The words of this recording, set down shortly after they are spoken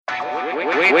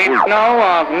We know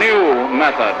of new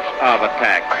methods of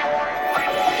attack.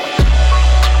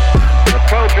 The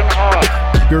Trojan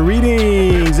horse.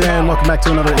 Greetings and welcome back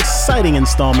to another exciting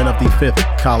installment of the Fifth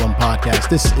Column Podcast.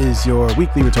 This is your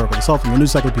weekly rhetorical assault from the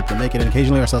news cycle, people that make it, and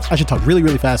occasionally ourselves. I should talk really,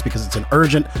 really fast because it's an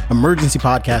urgent emergency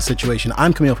podcast situation.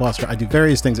 I'm Kmele Foster. I do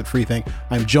various things at Freethink.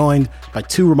 I'm joined by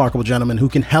two remarkable gentlemen who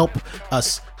can help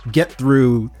us get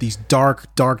through these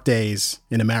dark, dark days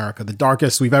in America, the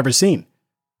darkest we've ever seen.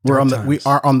 We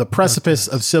are on the precipice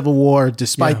of civil war,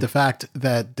 despite the fact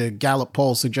that the Gallup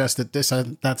poll suggests that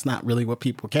that's not really what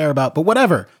people care about. But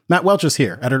whatever. Matt Welch is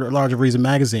here, editor-at-large of Reason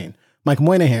Magazine. Mike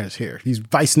Moynihan is here. He's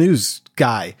Vice News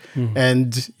guy.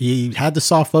 And he had the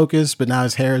soft focus, but now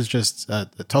his hair is just a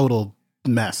total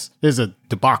mess. It's a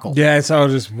debacle. Yeah, it's all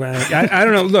just, I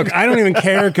don't know. Look, I don't even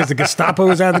care because the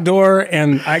Gestapo is at the door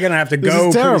and I'm going to have to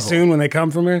go pretty soon when they come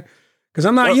for me. Because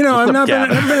I'm not, I've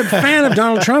never been a fan of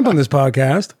Donald Trump on this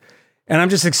podcast. And I'm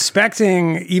just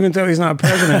expecting, even though he's not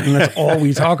president, and that's all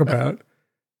we talk about.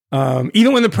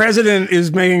 Even when the president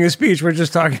is making a speech, we're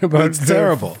just talking about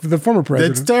the former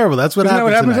president. It's terrible. That's what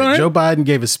happened tonight. Joe Biden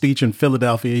gave a speech in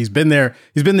Philadelphia. He's been there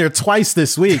twice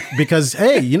this week because,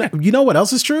 hey, you know what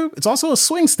else is true? It's also a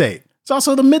swing state. It's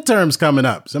also the midterms coming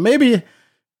up. So maybe...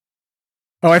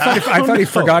 Oh, I thought he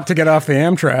forgot to get off the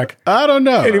Amtrak. I don't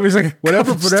know. And he was like,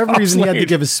 whatever reason he had to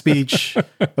give a speech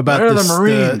about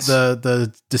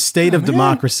the state of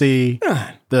democracy,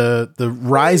 the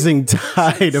rising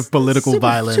tide of political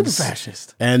violence. Super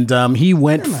fascist. And he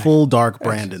went full dark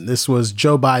Brandon. This was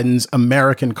Joe Biden's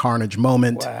American carnage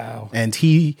moment. Wow. And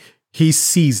he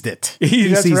seized it.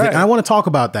 He seized it. And I want to talk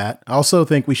about that. I also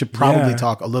think we should probably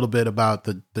talk a little bit about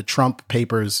the Trump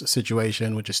papers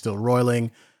situation, which is still roiling.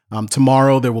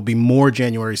 Tomorrow, there will be more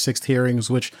January 6th hearings,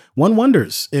 which one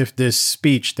wonders if this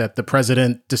speech that the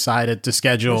president decided to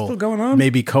schedule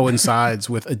maybe coincides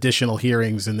with additional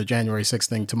hearings in the January 6th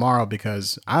thing tomorrow,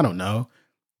 because I don't know.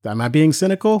 Am I being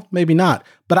cynical? Maybe not.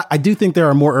 But I do think there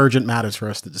are more urgent matters for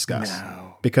us to discuss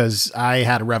because I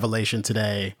had a revelation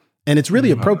today, and it's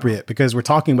really appropriate because we're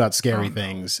talking about scary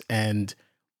things. And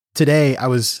today I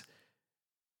was...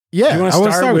 Yeah, I want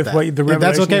to start with what the revelation.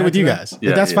 That's okay with you guys.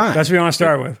 Yeah, that's fine. That's what we want to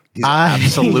start with.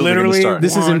 Absolutely. Literally,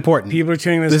 this is important. People are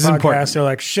tuning this podcast. They're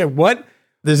like, "Shit, what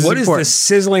is the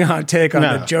sizzling hot take on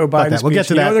the Joe Biden speech?" We'll get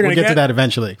to that. We'll get to that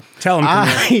eventually. Tell them.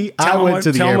 I went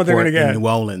to the airport in New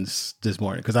Orleans this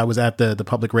morning because I was at the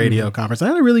public radio conference. I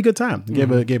had a really good time.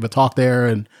 Gave a talk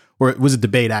there, or it was a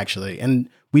debate actually, and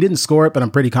we didn't score it, but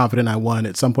I'm pretty confident I won.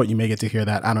 At some point, you may get to hear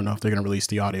that. I don't know if they're going to release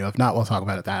the audio. If not, we'll talk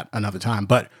about it that another time.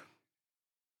 But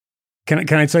Can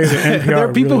I tell you that NPR there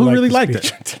are people who really liked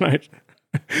it tonight?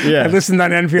 Yeah, I listened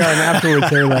on NPR, and afterwards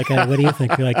they were like, "What do you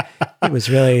think?" You're like, it was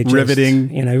really just, riveting,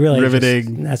 really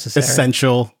riveting, necessary,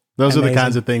 essential. Those are the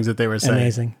kinds of things that they were saying.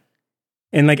 Amazing,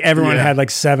 and like everyone had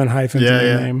like 7 hyphens in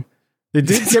their name. They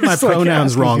did get my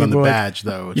pronouns wrong on the badge,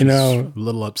 though, which is a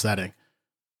little upsetting.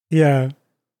 Yeah.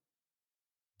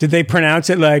 Did they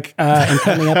pronounce it like, and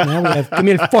coming up now we have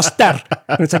Kmele Foster?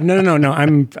 And it's like, no.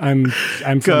 I'm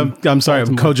sorry,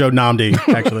 I'm Kojo Namdi,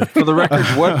 actually. For the record,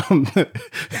 what?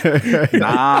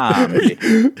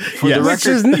 The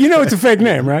record, it's a fake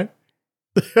name, right?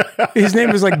 His name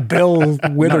is like Bill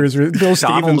Withers or Bill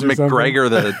Stevens or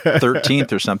McGregor the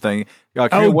 13th or something.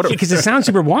 Because it sounds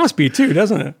super waspy too,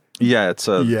 doesn't it? Yeah, it's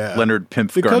Leonard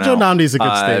Pimp The Garnell. Kojo Namdi is a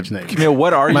good stage name. Camille,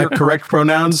 what are my your correct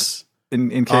pronouns?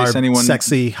 In case anyone...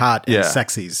 Sexy, hot, and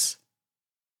sexies.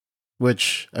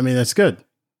 Which, I mean, that's good.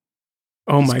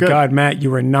 Oh my God, Matt,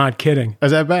 you are not kidding.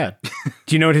 Is that bad?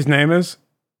 Do you know what his name is?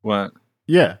 What?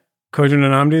 Yeah. Kojo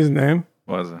Namdi's name?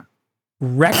 What is it?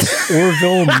 Rex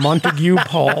Orville Montague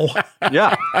Paul.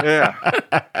 Yeah.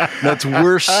 That's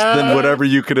worse than whatever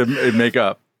you could make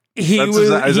up. He's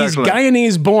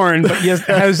Guyanese born, but he has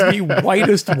the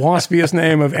whitest, waspiest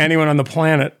name of anyone on the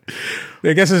planet.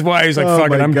 I guess is why he's like,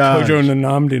 fuck it, I'm Kojo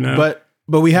Namdi now.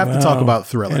 But we have to talk about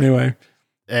Thriller. Anyway.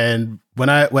 And when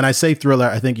I say Thriller,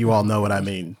 I think you all know what I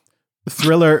mean.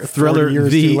 Thriller,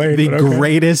 the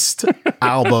greatest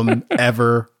album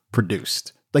ever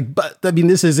produced. But I mean,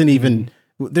 this isn't even,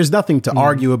 there's nothing to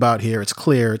argue about here. It's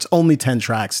clear. It's only 10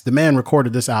 tracks. The man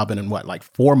recorded this album in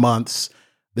 4 months.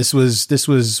 This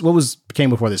was what came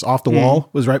before this? Off the Wall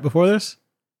was right before this.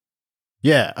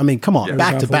 Yeah, I mean, come on,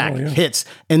 back to back hits,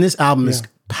 and this album is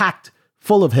packed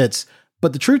full of hits.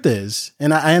 But the truth is,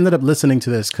 and I ended up listening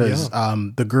to this because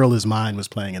 "The Girl Is Mine" was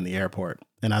playing in the airport,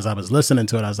 and as I was listening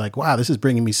to it, I was like, "Wow, this is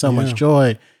bringing me so much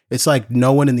joy." It's like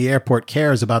no one in the airport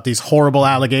cares about these horrible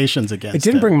allegations against it.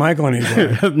 Didn't him. bring Michael any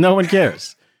joy. No one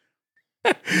cares.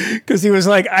 Because he was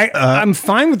like, I'm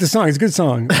fine with the song. It's a good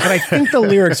song. But I think the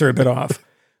lyrics are a bit off.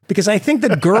 because I think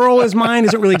the girl is mine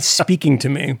isn't really speaking to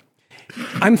me.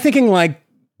 I'm thinking like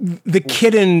the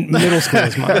kid in middle school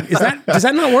is mine. Does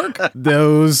that not work?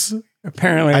 Those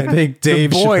apparently, I think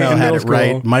Dave Chappelle had it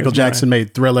right. Michael Jackson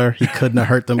made Thriller. He couldn't have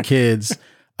hurt them kids.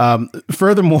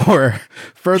 Furthermore,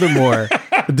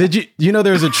 did you know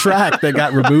there's a track that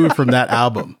got removed from that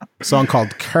album, a song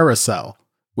called Carousel,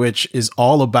 which is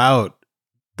all about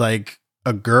like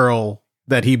a girl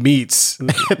that he meets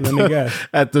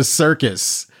at the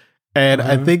circus. And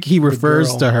I think he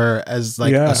refers to her as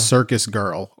like a circus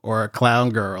girl or a clown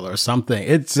girl or something.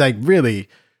 It's like really,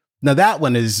 now that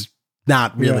one is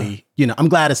not really, I'm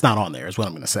glad it's not on there is what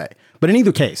I'm going to say. But in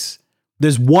either case,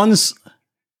 there's one. Is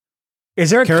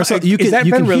there a Carousel? You can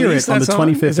hear it on the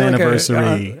 25th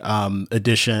anniversary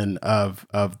edition of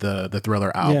the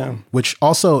Thriller album, which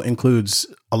also includes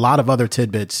a lot of other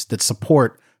tidbits that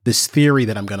support this theory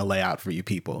that I'm going to lay out for you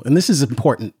people. And this is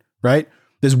important, right?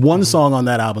 There's one song on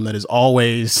that album that is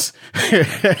always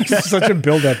such a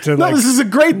build-up to. No, this is a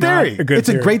great theory. It's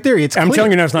a great theory. It's I'm clear.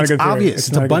 telling you, now it's not a good theory. Obvious.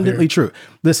 It's abundantly true.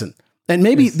 Listen, and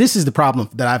maybe this is the problem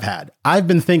that I've had. I've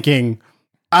been thinking.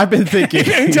 This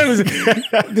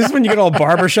is when you get all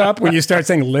barbershop when you start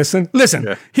saying, listen. Listen.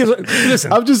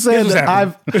 I'm just saying that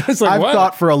I've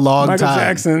thought for a long Michael time,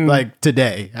 Jackson. like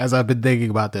today, as I've been thinking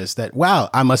about this, that, wow,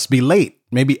 I must be late.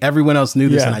 Maybe everyone else knew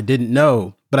this and I didn't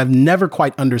know, but I've never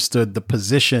quite understood the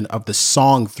position of the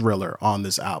song Thriller on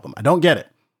this album. I don't get it.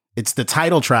 It's the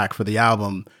title track for the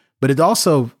album, but it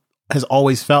also has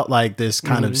always felt like this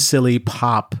kind of silly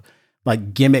pop,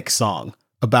 like gimmick song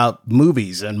about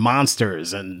movies and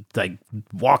monsters and like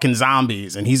walking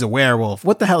zombies and he's a werewolf.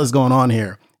 What the hell is going on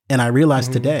here? And I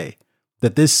realized today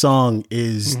that this song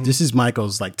this is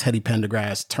Michael's like Teddy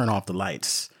Pendergrass, Turn Off the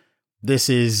Lights. This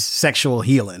is Sexual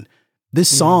Healing. This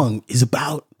song is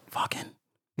about fucking.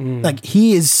 Like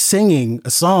he is singing a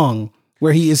song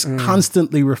where he is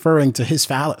constantly referring to his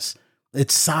phallus,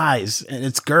 its size and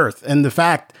its girth, and the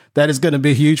fact that is going to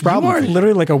be a huge problem. You are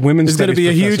literally like a women's. It's going to be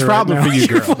a huge problem for you,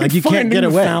 girl. Like you can't get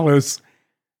away. Phallus.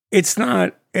 It's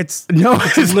not. It's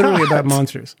literally about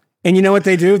monsters. And you know what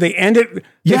they do? They end it.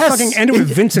 They fucking end it with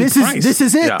Vincent Price. This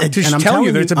is it. Yeah. To tell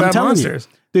you that it's about monsters.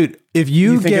 Dude, if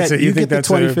you get the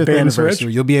 25th anniversary,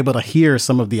 switch? you'll be able to hear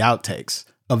some of the outtakes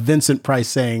of Vincent Price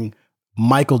saying,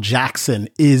 Michael Jackson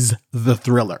is the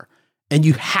Thriller. And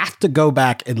you have to go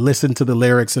back and listen to the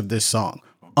lyrics of this song.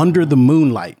 Under the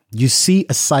moonlight, you see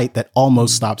a sight that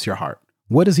almost stops your heart.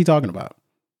 What is he talking about?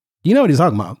 You know what he's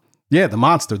talking about. Yeah, the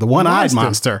monster, the one-eyed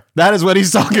monster. That is what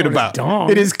he's talking about.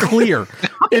 It is clear.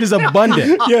 It is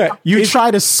abundant. You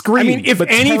try to scream, but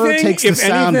terror takes the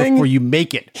sound before you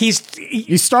make it.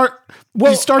 You start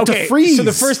to freeze. So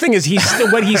the first thing is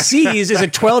what he sees is a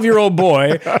 12-year-old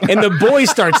boy, and the boy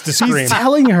starts to scream. He's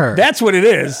telling her. That's what it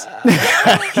is.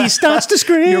 He starts to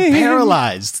scream. You're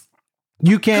paralyzed.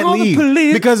 You can't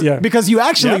leave because you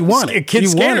actually want it. A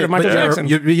kid's scared of Michael Jackson.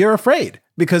 You're afraid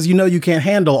because you know you can't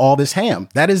handle all this ham.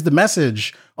 That is the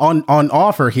message on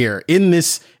offer here in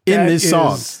this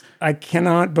song. I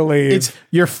cannot believe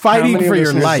you're fighting for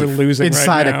your life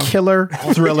inside right a killer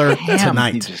thriller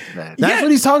tonight. That's what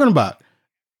he's talking about.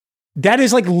 That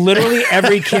is like literally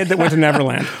every kid that went to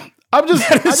Neverland. I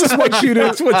just want you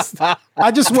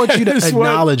to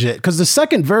acknowledge it because the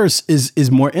second verse is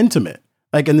more intimate.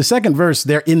 Like in the second verse,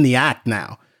 they're in the act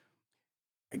now.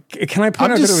 Can I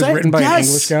point out that it was written by an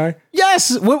English guy?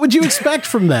 Yes. What would you expect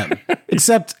from them?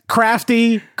 Except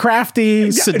crafty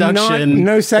seduction,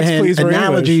 no sex please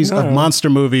analogies of monster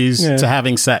movies to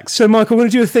having sex. So, Michael, we're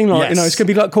going to do a thing like, it's going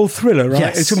to be like called Thriller, right?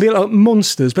 Yes. It's going to be like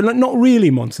monsters, but not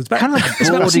really monsters. But kind of like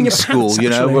boarding school,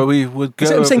 pants, where we would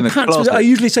go. I'm saying pants. I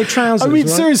usually say trousers. I mean,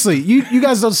 seriously, you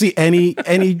guys don't see any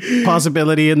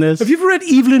possibility in this? Have you ever read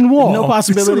Evelyn Waugh? No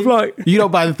possibility. Sort of you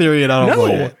don't buy the theory, and I don't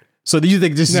believe it. So do you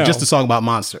think this is just a song about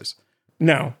monsters?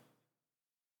 No.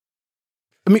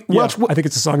 I mean, I think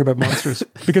it's a song about monsters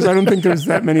because I don't think there's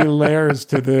that many layers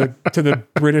to the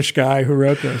British guy who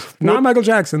wrote this. Not Michael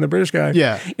Jackson, the British guy.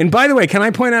 Yeah. And by the way, can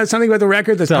I point out something about the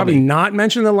record that's probably not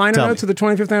mentioned in the liner notes of the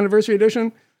 25th anniversary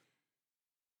edition?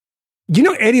 You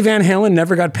know Eddie Van Halen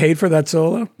never got paid for that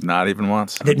solo? Not even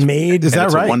once. Is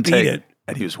that right? One take,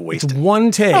 and he was wasted. It's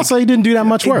one take. Oh, so he didn't do that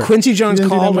much work. Quincy Jones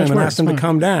called him and asked him to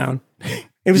come down.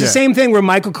 It was the same thing where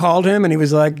Michael called him and he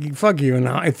was like, fuck you. And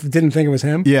I didn't think it was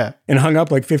him. Yeah. And hung up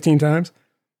like 15 times.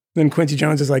 Then Quincy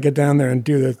Jones is like, get down there and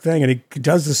do the thing. And he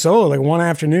does the solo like one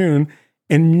afternoon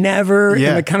and never, and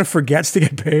like kind of forgets to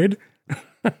get paid.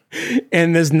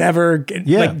 And there's never, doesn't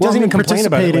even complain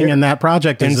about it later. In that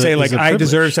project and say like, I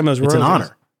deserve some of those royalties. It's an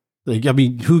honor. Like, I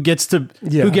mean, who gets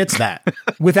that?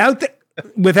 Without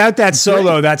that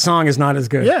solo, that song is not as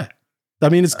good. Yeah. I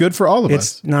mean, it's good for all of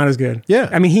us. It's not as good. Yeah.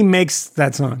 I mean, he makes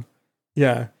that song.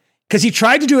 Yeah. Because he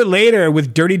tried to do it later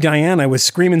with Dirty Diana with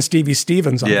Screaming Stevie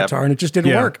Stevens on guitar, and it just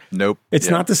didn't work. Nope. It's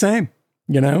not the same,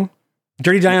 you know?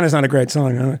 Dirty Diana's not a great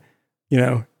song, you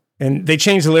know? And they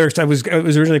changed the lyrics. It was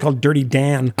originally called Dirty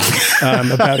Dan,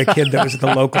 about a kid that was at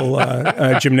the local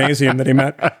gymnasium that he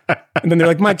met. And then they're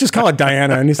like, Mike, just call it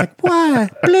Diana. And he's like, why?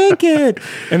 Blanket.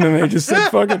 And then they just said,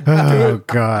 fucking do it.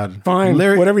 God. Fine,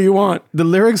 whatever you want. The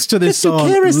lyrics to this song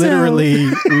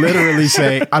literally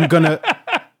say, I'm gonna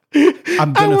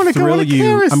thrill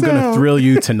you. I'm gonna thrill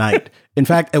you tonight. In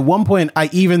fact, at one point,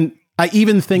 I even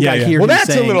think I hear him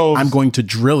saying, I'm going to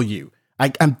drill you.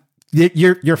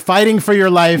 You're fighting for your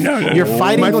life. No. You're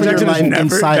fighting for your life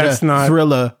inside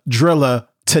a drilla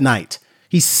tonight.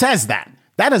 He says that.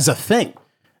 That is a thing.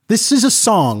 This is a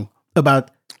song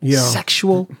about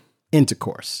sexual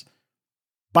intercourse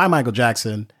by Michael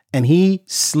Jackson, and he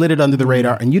slid it under the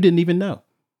radar, and you didn't even know.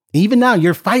 Even now,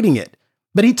 you're fighting it,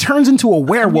 but he turns into a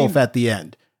werewolf at the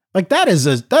end. Like that is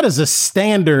a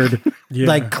standard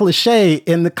like cliche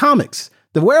in the comics.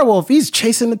 The werewolf, he's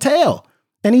chasing the tail.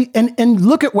 And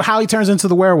look at how he turns into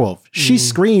the werewolf. She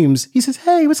screams. He says,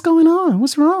 "Hey, what's going on?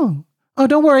 What's wrong? Oh,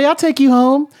 don't worry, I'll take you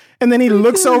home." And then he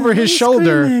looks over his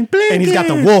shoulder and he's got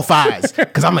the wolf eyes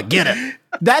because I'm gonna get him.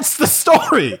 That's the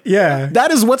story. Yeah,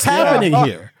 that is what's happening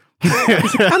here.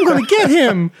 I'm gonna get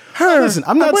him. Listen,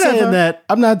 I'm not saying that.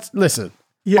 Listen.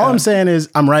 Yeah. All I'm saying is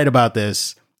I'm right about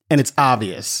this, and it's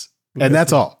obvious, and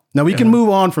that's all. Now we can move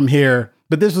on from here,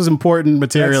 but this was important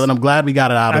material, and I'm glad we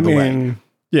got it out of the way.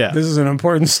 Yeah. This is an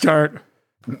important start.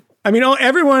 I mean,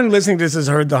 everyone listening to this has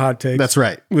heard the hot takes. That's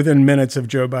right. Within minutes of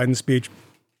Joe Biden's speech.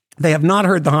 They have not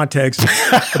heard the hot takes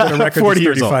about a record 40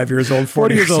 that's 35 years old.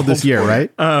 40 years old this year, right?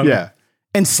 Yeah.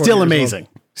 And still amazing.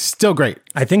 Still great.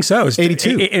 I think so. It's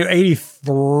 82.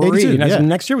 83. 82, yeah.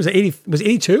 Next year was 80. Was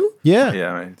 82? Yeah.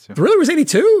 Yeah. 82. Really? Was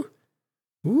 82?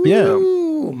 Ooh, yeah.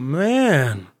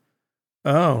 Man.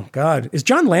 Oh, God. Is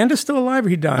John Landis still alive or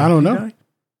he died? I don't know.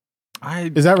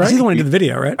 Is that right? He's the one who did the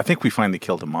video, right? I think we finally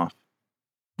killed him off.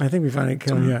 I think we finally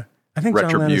killed him, yeah. I think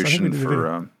Retribution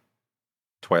for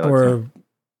Twilight.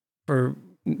 For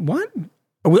what?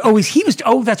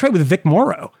 That's right, with Vic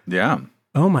Morrow. Yeah.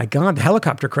 Oh my God, the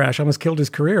helicopter crash almost killed his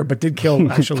career, but did kill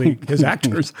actually his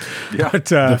actors. Yeah, but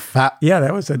that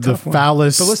was a tough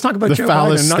one. So let's talk about Joe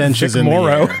Biden, not Vic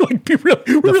Morrow.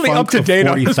 We're really up to date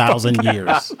on 40,000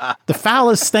 years. The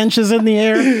phallus stench is in the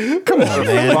air. Come on,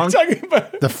 man.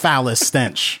 The phallus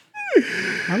stench.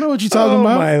 I know what you're talking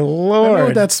about. Oh my Lord. I know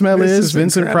what that smell is,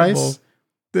 Vincent incredible.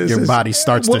 Price. Your body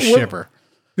starts to shiver.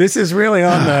 This is really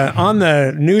on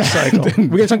the news cycle. We're going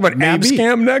to talk about ab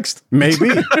scam next?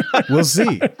 Maybe. We'll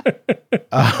see.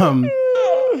 Oh,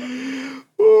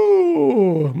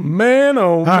 man,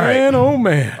 oh,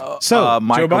 man. So,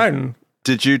 Michael, Joe Biden.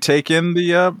 Did you take in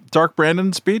the Dark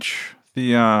Brandon speech?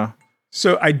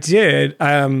 So I did.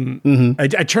 I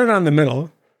turned it on in the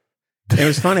middle. And it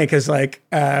was funny because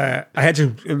I had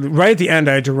to, right at the end,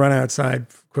 I had to run outside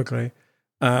quickly.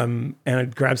 And I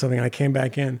grabbed something and I came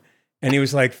back in. And he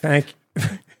was like, "Thank."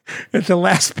 At the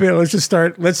last bit, let's just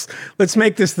start. Let's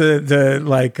make this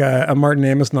a Martin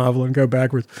Amis novel and go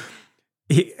backwards.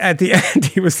 At the end,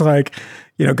 he was like,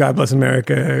 "God bless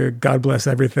America, God bless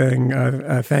everything.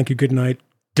 Thank you, good night,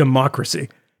 democracy."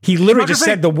 He literally just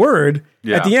said the word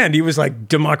at the end. He was like,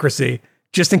 "Democracy,"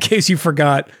 just in case you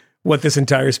forgot what this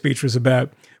entire speech was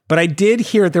about. But I did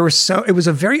hear it was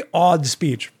a very odd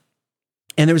speech,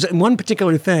 and there was one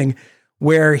particular thing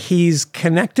where he's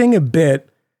connecting a bit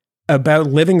about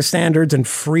living standards and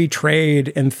free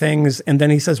trade and things. And then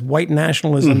he says white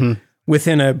nationalism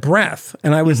within a breath.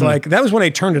 And I was like, that was when I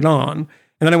turned it on. And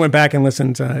then I went back and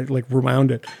listened to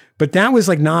rewound it. But that was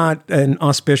not an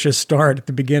auspicious start at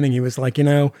the beginning. He was like,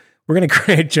 we're going to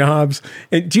create jobs.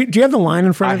 Do you have the line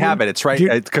in front of you? I have it. It's right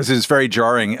because it's very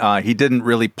jarring. He didn't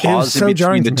really pause in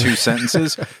between the two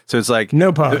sentences. So it's like,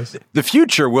 no pause. The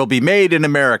future will be made in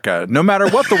America, no matter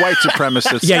what the white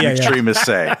supremacists and extremists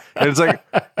say. And it's like,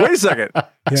 wait a second.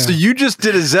 Yeah. So you just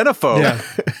did a xenophobe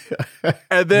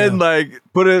and then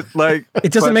put it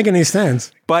it doesn't make any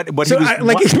sense. But what he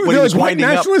was winding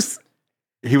up.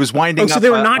 He was winding up. So they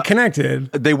were not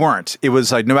connected. They weren't. It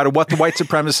was like, no matter what the white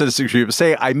supremacists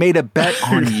say, I made a bet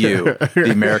on you, the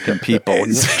American people.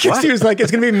 He was like, it's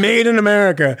going to be made in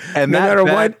America. And no matter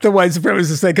what the white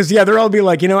supremacists say. Because, they'll all be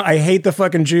like, I hate the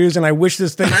fucking Jews and I wish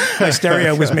this thing, my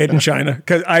stereo was made in China.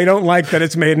 Because I don't like that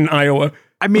it's made in Iowa.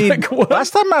 I mean,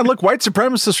 last time I looked, white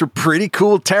supremacists were pretty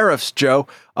cool tariffs, Joe.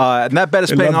 And that bet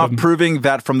is paying off, proving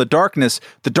that from the darkness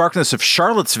of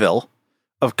Charlottesville,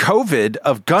 of COVID,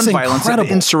 of gun violence, and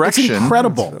insurrection. It's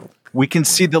incredible. We can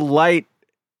see the light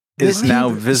is now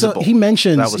visible. So he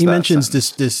mentions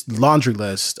this laundry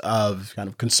list of kind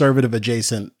of conservative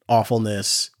adjacent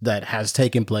awfulness that has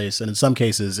taken place, and in some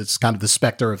cases, it's kind of the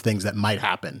specter of things that might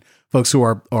happen. Folks who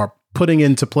are putting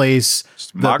into place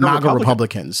the MAGA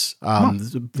Republicans.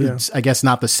 I guess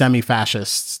not the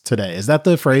semi-fascists today. Is that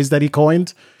the phrase that he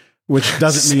coined? Which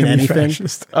doesn't mean anything.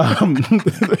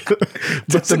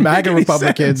 But the MAGA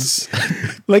Republicans,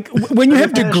 like when you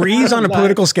have degrees on a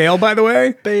political scale, by the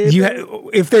way,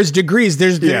 if there's degrees,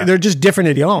 they're just different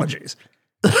ideologies.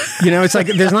 It's like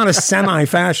there's not a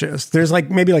semi-fascist. There's like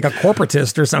maybe like a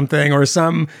corporatist or something or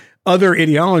some other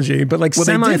ideology, but like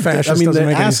semi-fascist.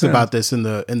 They asked about this in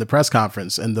the press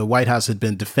conference, and the White House had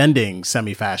been defending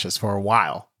semi-fascists for a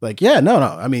while. Like, no.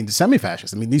 I mean,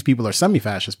 semi-fascists. I mean, these people are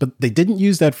semi-fascists, but they didn't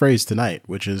use that phrase tonight,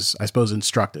 which is, I suppose,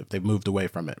 instructive. They've moved away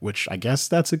from it, which I guess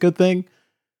that's a good thing.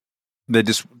 They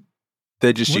just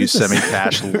use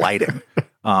semi-fascist lighting.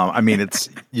 I mean,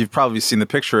 you've probably seen the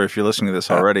picture if you're listening to this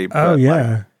already. But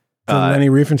the Leni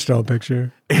Riefenstahl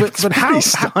picture. But how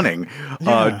stunning!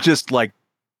 Just like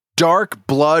dark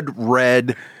blood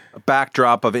red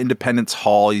backdrop of Independence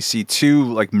Hall. You see two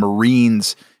like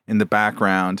Marines in the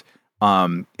background,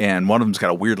 and one of them's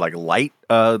got a weird like light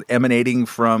emanating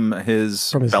from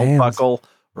his belt buckle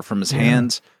or from his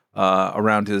hands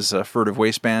around his furtive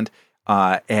waistband.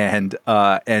 And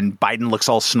Biden looks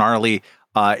all snarly.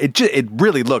 It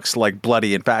really looks like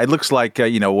bloody. In fact, it looks like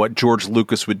what George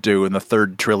Lucas would do in the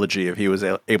third trilogy if he was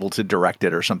able to direct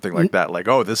it or something like that. Like,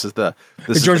 this is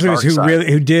George Lucas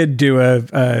who did do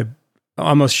a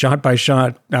almost shot by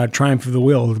shot Triumph of the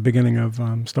Will at the beginning of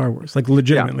Star Wars. Like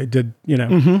legitimately did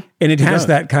and it has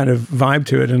that kind of vibe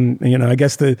to it. And I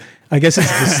guess it's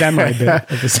the semi bit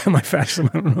of the semi-fascism.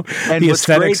 I don't know, and the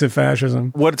aesthetics of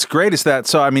fascism. What's great is that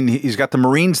he's got the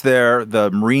Marines there. The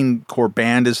Marine Corps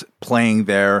band is playing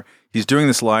there. He's doing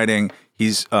this lighting.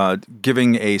 He's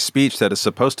giving a speech that is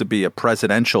supposed to be a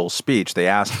presidential speech. They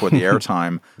asked for the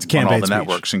airtime on all the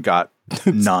networks and got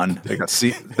none. They got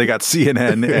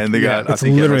CNN and they got I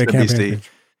think MSNBC.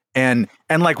 And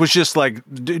like was just like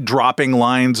dropping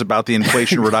lines about the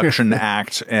Inflation Reduction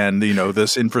Act and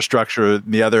this infrastructure,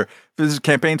 this is a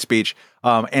campaign speech.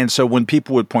 And so when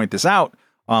people would point this out,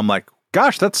 like,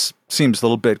 gosh, that seems a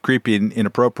little bit creepy and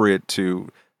inappropriate to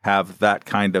have that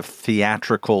kind of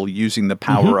theatrical using the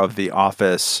power of the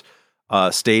office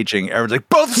staging. Everyone's like,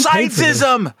 both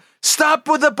sidesism. Stop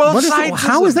with the both sidesism.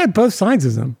 How is that both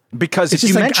sidesism? Because if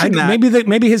you mention that,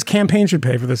 maybe his campaign should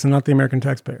pay for this and not the American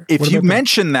taxpayer. If you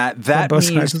mention that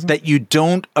means that you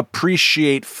don't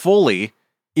appreciate fully,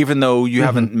 even though you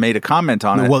haven't made a comment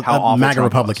on it. Well, how awful MAGA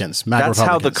Republicans. That's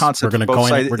how the concept of both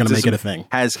sidesism we're going to make it a thing.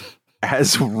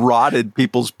 Has rotted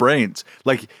people's brains.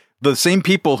 Like the same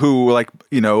people who,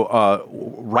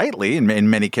 rightly in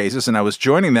many cases, and I was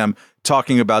joining them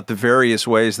talking about the various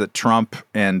ways that Trump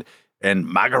and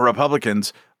MAGA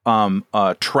Republicans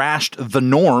trashed the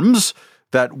norms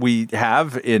that we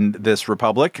have in this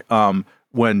republic.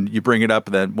 When you bring it up,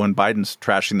 then when Biden's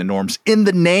trashing the norms in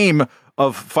the name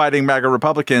of fighting MAGA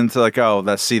Republicans, like,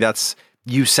 that's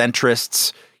you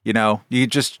centrists. You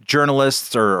just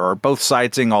journalists or both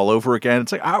sidesing all over again.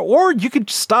 It's like, or you could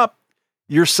stop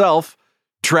yourself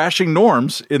trashing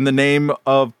norms in the name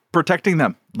of protecting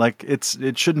them. Like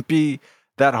it shouldn't be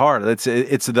that hard.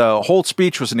 It's the whole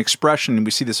speech was an expression, and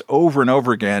we see this over and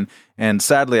over again. And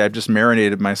sadly, I've just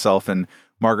marinated myself in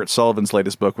Margaret Sullivan's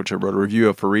latest book, which I wrote a review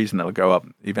of for a reason that'll go up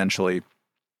eventually.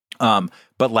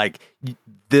 But like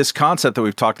this concept that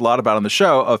we've talked a lot about on the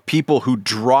show of people who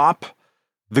drop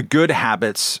the good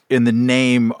habits in the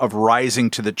name of rising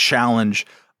to the challenge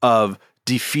of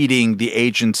defeating the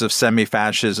agents of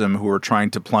semi-fascism who are trying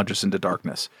to plunge us into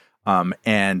darkness.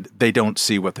 And they don't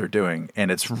see what they're doing.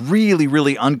 And it's really,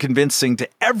 really unconvincing to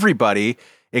everybody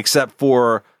except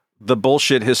for the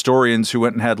bullshit historians who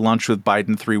went and had lunch with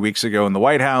Biden 3 weeks ago in the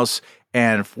White House,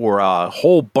 and for a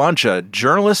whole bunch of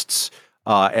journalists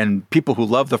and people who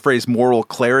love the phrase moral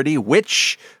clarity,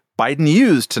 which Biden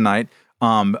used tonight.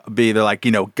 They're like,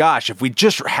 gosh, if we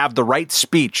just have the right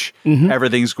speech,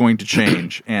 everything's going to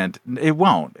change, and it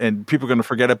won't. And people are going to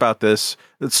forget about this.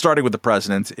 It's starting with the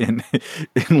president in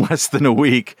less than a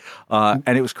week,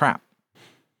 and it was crap.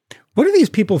 What do these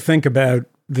people think about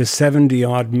the 70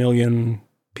 odd million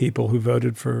people who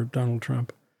voted for Donald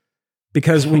Trump?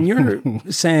 Because when you're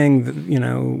saying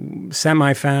that,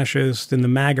 semi-fascist and the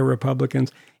MAGA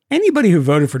Republicans, anybody who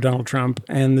voted for Donald Trump,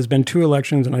 and there's been 2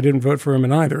 elections, and I didn't vote for him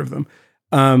in either of them.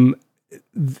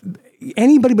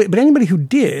 Anybody who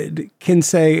did can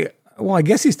say, well, I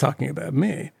guess he's talking about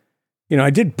me. I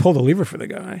did pull the lever for the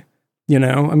guy. You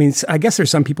know, I mean, I guess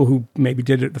there's some people who maybe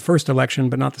did it the first election,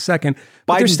 but not the second.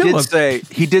 But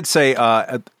Biden did say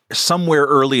somewhere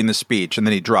early in the speech, and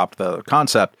then he dropped the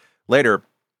concept later,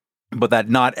 but that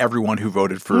not everyone who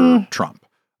voted for Trump.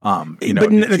 He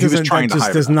was trying to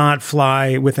hide does not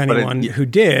fly with anyone who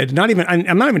did. Not even.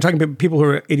 I'm not even talking about people who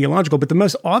are ideological. But the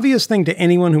most obvious thing to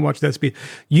anyone who watched that speech,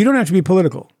 you don't have to be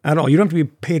political at all. You don't have to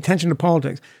pay attention to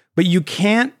politics. But you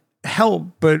can't help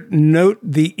but note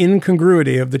the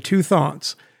incongruity of the two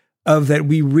thoughts of that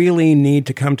we really need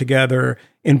to come together.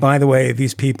 And by the way,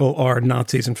 these people are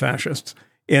Nazis and fascists.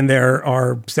 And there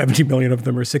are 70 million of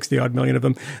them or 60 odd million of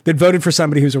them that voted for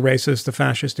somebody who's a racist, a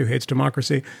fascist who hates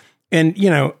democracy. And, you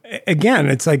know, again,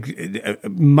 it's like,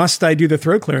 must I do the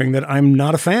throat clearing that I'm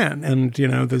not a fan? And, you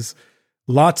know, there's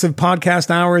lots of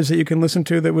podcast hours that you can listen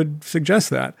to that would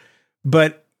suggest that.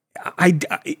 But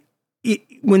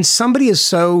when somebody is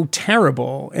so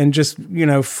terrible and just, you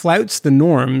know, flouts the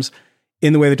norms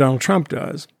in the way that Donald Trump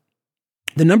does,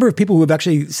 the number of people who have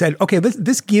actually said, okay,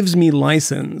 this gives me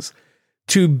license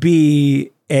to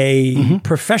be a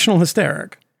professional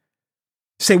hysteric,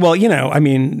 say, well, you know, I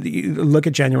mean, look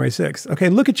at January 6th. Okay,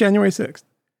 look at January 6th.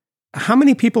 How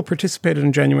many people participated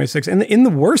in January 6th? And in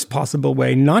the worst possible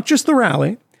way, not just the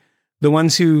rally, the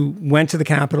ones who went to the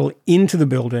Capitol, into the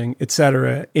building, et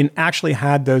cetera, and actually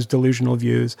had those delusional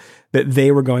views that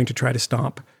they were going to try to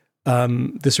stop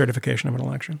the certification of an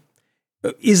election.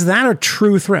 Is that a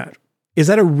true threat? Is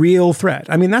that a real threat?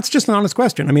 I mean, that's just an honest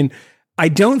question. I mean, I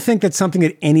don't think that's something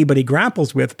that anybody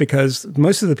grapples with because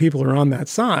most of the people who are on that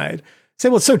side say,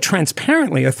 well, it's so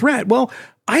transparently a threat. Well,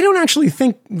 I don't actually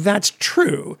think that's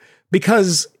true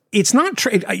because it's not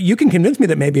true. You can convince me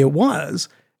that maybe it was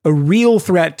a real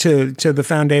threat to the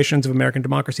foundations of American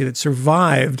democracy that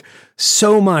survived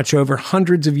so much over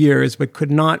hundreds of years, but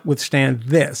could not withstand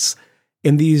this.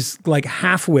 In these like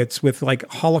half-wits with like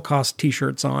Holocaust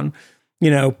t-shirts on,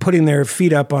 you know, putting their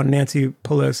feet up on Nancy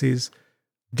Pelosi's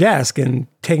desk and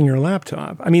taking her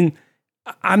laptop. I mean,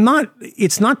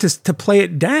 it's not to play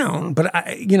it down, but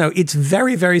it's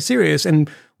very, very serious. And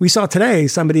we saw today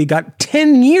somebody got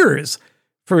 10 years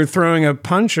for throwing a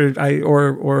punch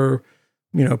or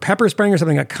you know, pepper spraying or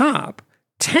something, a cop.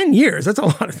 10 years. That's a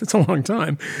lot. That's a long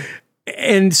time.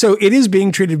 And so it is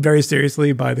being treated very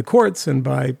seriously by the courts and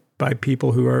by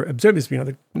people who are observing, you know,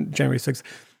 the January 6th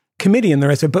committee and the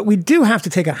rest of it. But we do have to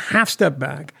take a half step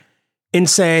back and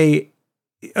say,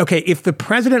 okay, if the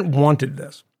president wanted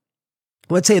this,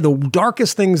 let's say the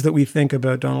darkest things that we think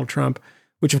about Donald Trump,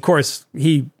 which of course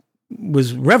he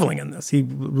was reveling in this. He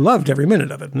loved every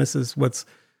minute of it. And this is what's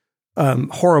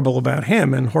horrible about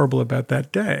him and horrible about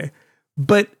that day.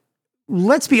 But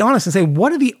let's be honest and say,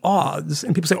 what are the odds?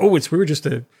 And people say, oh, we were just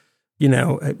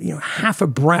half a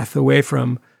breath away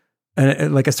from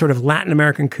like a sort of Latin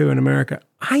American coup in America.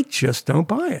 I just don't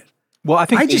buy it. Well, I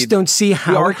think I just don't see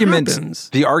how it happens.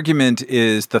 The argument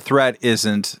is the threat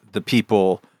isn't the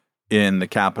people in the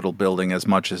Capitol building as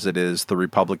much as it is the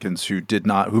Republicans who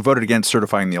voted against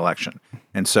certifying the election.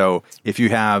 And so if you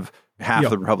have half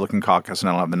the Republican caucus, and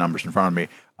I don't have the numbers in front of me,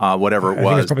 whatever it was. I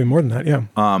think it's probably more than that, yeah.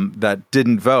 That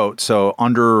didn't vote. So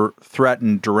under threat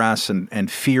and duress and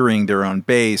fearing their own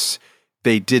base,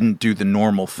 they didn't do the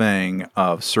normal thing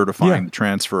of certifying the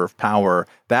transfer of power.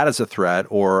 That is a threat.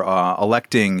 Or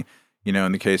electing, you know,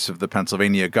 in the case of the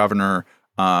Pennsylvania governor,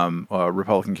 a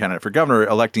Republican candidate for governor,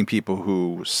 electing people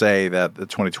who say that the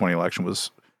 2020 election was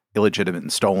illegitimate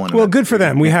and stolen. Well, good for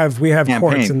them. We have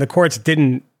courts, and the courts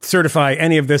didn't certify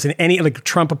any of this, and any like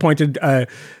Trump appointed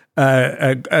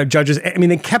judges. I mean,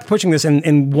 they kept pushing this,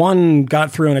 and one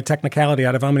got through on a technicality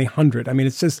out of how many hundred. I mean,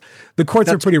 it's just the courts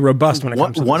are pretty robust when it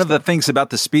comes to one this of the things about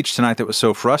the speech tonight that was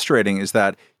so frustrating is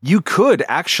that you could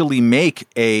actually make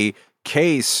a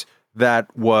case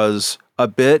that was a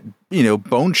bit, you know,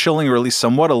 bone-chilling or at least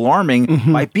somewhat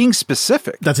alarming by being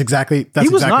specific. He was exactly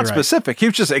not right. specific. He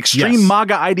was just extreme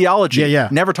MAGA ideology. Yeah.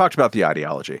 Never talked about the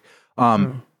ideology.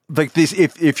 Like this,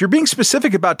 if you're being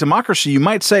specific about democracy, you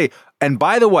might say, and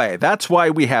by the way, that's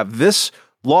why we have this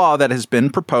law that has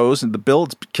been proposed and the bill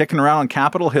is kicking around on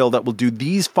Capitol Hill that will do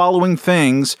these following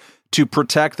things to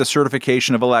protect the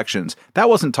certification of elections. That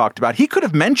wasn't talked about. He could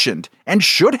have mentioned and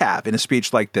should have in a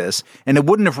speech like this, and it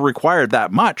wouldn't have required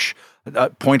that much.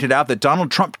 Pointed out that Donald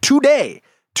Trump today,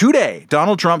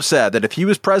 Donald Trump said that if he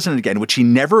was president again, which he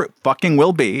never fucking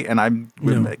will be, and I'm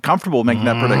comfortable making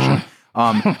that prediction,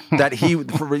 that he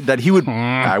would,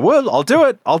 I'll do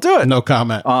it. No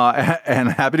comment.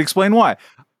 And happy to explain why.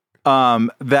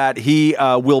 That he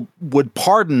would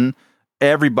pardon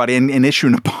everybody and issue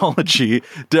an apology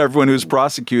to everyone who's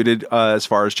prosecuted as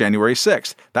far as January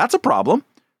 6th. That's a problem.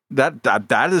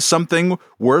 That is something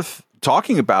worth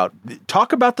talking about.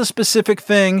 Talk about the specific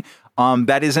thing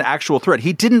that is an actual threat.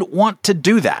 He didn't want to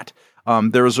do that.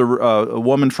 There was a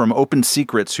woman from Open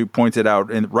Secrets who pointed out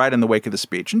right in the wake of the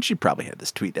speech, and she probably had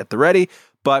this tweet at the ready,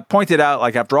 but pointed out,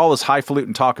 like, after all this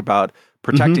highfalutin talk about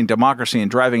protecting democracy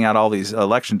and driving out all these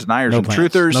election deniers and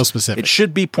truthers, no specifics. It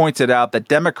should be pointed out that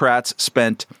Democrats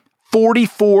spent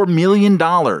 $44 million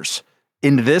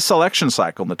in this election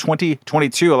cycle, in the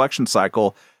 2022 election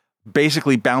cycle,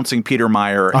 basically bouncing Peter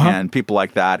Meyer and people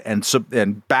like that,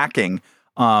 and backing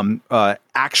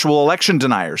actual election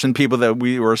deniers and people that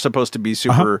we were supposed to be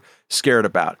super scared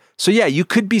about. So yeah, you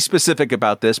could be specific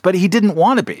about this, but he didn't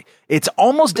want to be. It's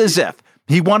almost as if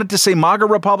he wanted to say MAGA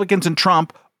Republicans and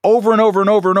Trump over and over and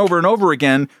over and over and over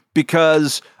again,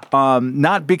 because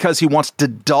not because he wants to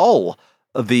dull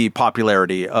the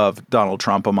popularity of Donald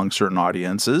Trump among certain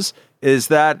audiences, is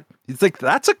that it's like,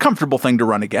 that's a comfortable thing to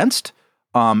run against.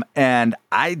 And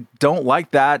I don't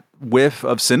like that whiff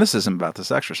of cynicism about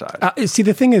this exercise. See,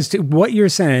 the thing is, what you're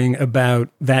saying about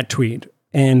that tweet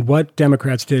and what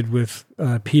Democrats did with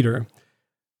Peter,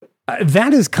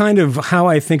 that is kind of how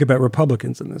I think about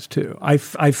Republicans in this too. I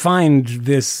find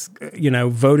this,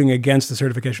 voting against the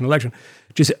certification election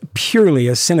just purely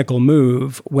a cynical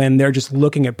move when they're just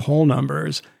looking at poll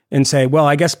numbers and say, well,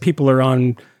 I guess people are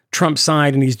on Trump's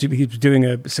side and he's doing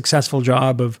a successful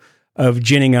job of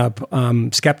ginning up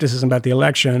skepticism about the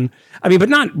election. I mean, but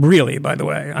not really, by the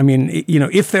way. I mean,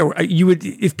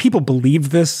 if people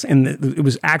believed this and it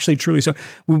was actually truly so,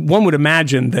 one would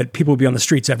imagine that people would be on the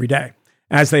streets every day,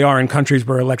 as they are in countries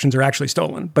where elections are actually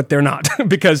stolen, but they're not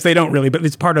because they don't really, but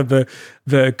it's part of the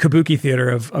kabuki theater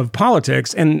of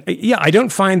politics. And yeah, I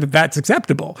don't find that that's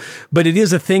acceptable, but it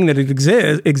is a thing that it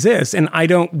exists. And I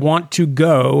don't want to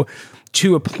go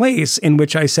to a place in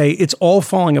which I say it's all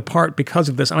falling apart because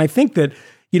of this. And I think that,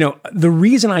 the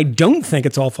reason I don't think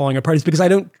it's all falling apart is because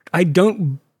I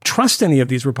don't trust any of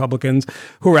these Republicans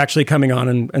who are actually coming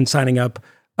on and signing up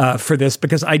for this,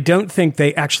 because I don't think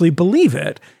they actually believe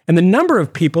it. And the number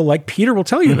of people, like Peter will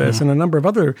tell you this, and a number of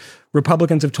other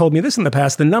Republicans have told me this in the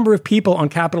past, the number of people on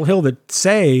Capitol Hill that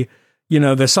say,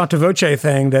 the sotto voce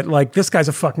thing that, like, this guy's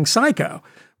a fucking psycho,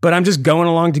 but I'm just going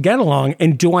along to get along.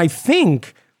 And do I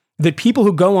think that people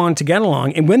who go on to get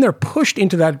along, and when they're pushed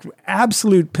into that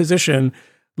absolute position,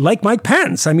 like Mike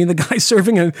Pence, I mean, the guy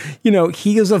serving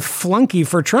he is a flunky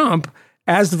for Trump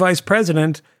as the vice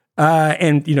president,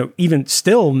 and even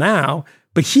still now,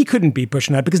 but he couldn't be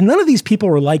pushing that because none of these people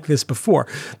were like this before.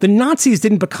 The Nazis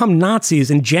didn't become Nazis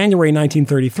in January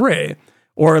 1933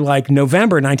 or like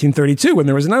November 1932 when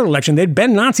there was another election. They'd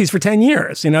been Nazis for 10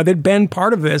 years. They'd been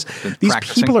part of this. These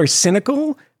people are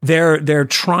cynical. They're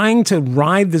trying to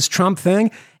ride this Trump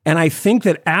thing. And I think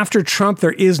that after Trump,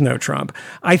 there is no Trump.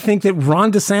 I think that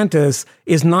Ron DeSantis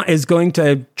is going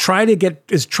to try to get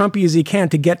as Trumpy as he can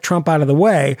to get Trump out of the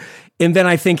way. And then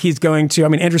I think he's going to,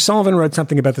 Andrew Sullivan wrote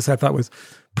something about this I thought was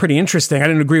pretty interesting. I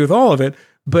didn't agree with all of it,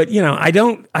 but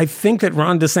I think that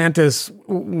Ron DeSantis,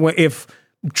 if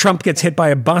Trump gets hit by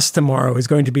a bus tomorrow, is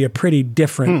going to be a pretty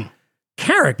different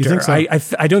character. You think so?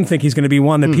 I don't think he's going to be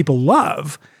one that people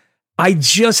love. I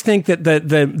just think that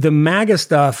the MAGA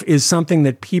stuff is something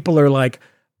that people are like,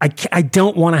 I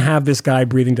don't want to have this guy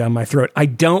breathing down my throat. I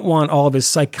don't want all of his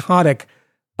psychotic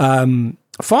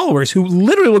followers who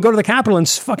literally will go to the Capitol and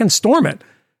fucking storm it.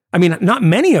 I mean, not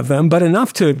many of them, but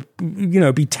enough to,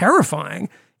 be terrifying,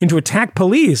 and to attack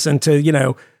police and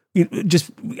to,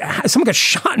 just someone got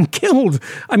shot and killed.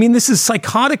 I mean, this is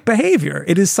psychotic behavior.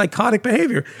 It is psychotic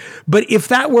behavior. But if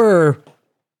that were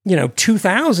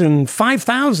 2,000,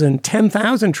 5,000,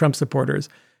 10,000 Trump supporters,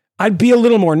 I'd be a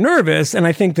little more nervous. And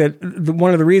I think that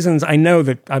one of the reasons I know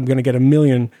that I'm going to get a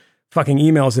million fucking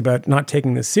emails about not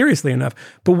taking this seriously enough.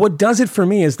 But what does it for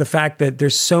me is the fact that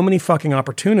there's so many fucking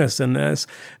opportunists in this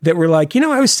that were like,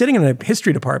 I was sitting in a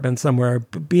history department somewhere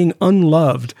being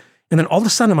unloved. And then all of a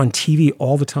sudden I'm on TV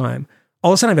all the time.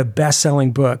 All of a sudden I have a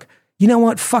best-selling book. You know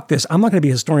what? Fuck this. I'm not going to be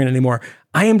a historian anymore.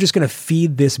 I am just going to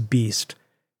feed this beast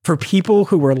for people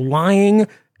who were lying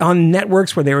on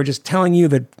networks where they were just telling you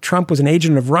that Trump was an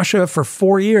agent of Russia for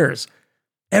 4 years.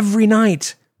 Every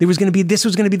night, this was going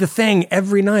to be the thing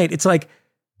every night. It's like,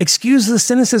 excuse the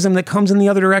cynicism that comes in the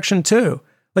other direction too.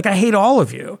 Like, I hate all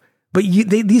of you, but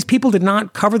these people did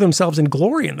not cover themselves in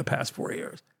glory in the past 4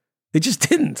 years. They just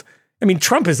didn't. I mean,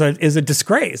 Trump is a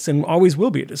disgrace and always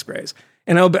will be a disgrace.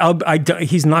 And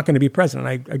he's not going to be president.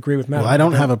 I agree with Matt. Well, I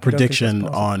don't have a prediction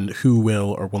on who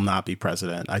will or will not be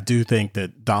president. I do think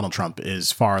that Donald Trump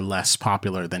is far less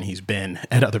popular than he's been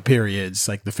at other periods.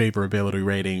 Like the favorability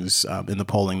ratings in the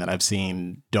polling that I've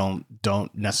seen don't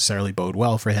necessarily bode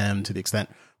well for him, to the extent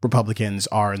Republicans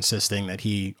are insisting that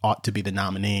he ought to be the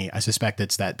nominee. I suspect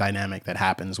it's that dynamic that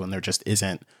happens when there just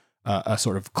isn't a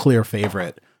sort of clear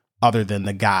favorite other than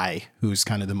the guy who's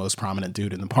kind of the most prominent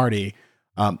dude in the party.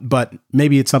 But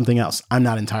maybe it's something else. I'm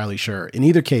not entirely sure. In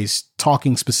either case,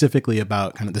 talking specifically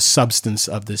about kind of the substance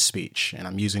of this speech, and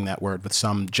I'm using that word with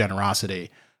some generosity,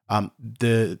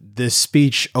 this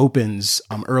speech opens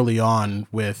early on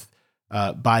with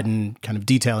Biden kind of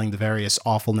detailing the various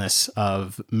awfulness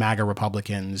of MAGA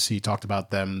Republicans. He talked about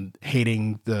them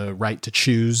hating the right to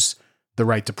choose, the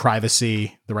right to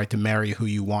privacy, the right to marry who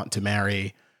you want to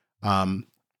marry.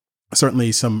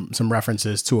 Certainly some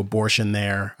references to abortion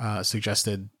there,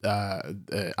 suggested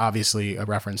obviously a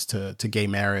reference to gay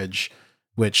marriage,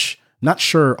 which not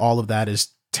sure all of that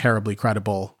is terribly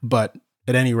credible, but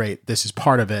at any rate, this is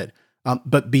part of it.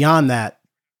 But beyond that,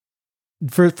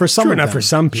 for some sure, of them, not for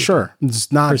some people. Sure,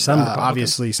 it's not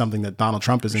obviously something that Donald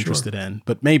Trump is interested in,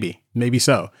 but maybe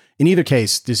so. In either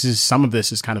case, some of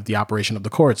this is kind of the operation of the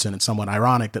courts, and it's somewhat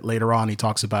ironic that later on he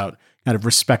talks about kind of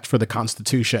respect for the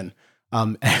Constitution.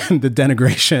 And the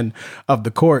denigration of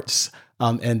the courts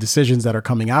and decisions that are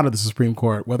coming out of the Supreme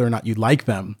Court, whether or not you like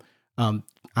them,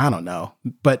 I don't know.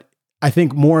 But I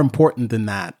think more important than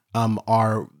that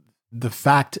are the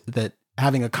fact that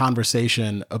having a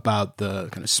conversation about the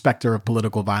kind of specter of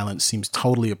political violence seems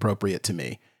totally appropriate to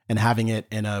me, and having it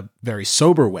in a very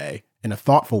sober way, in a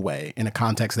thoughtful way, in a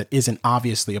context that isn't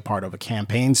obviously a part of a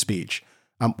campaign speech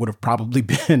would have probably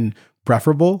been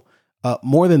preferable.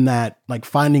 More than that, like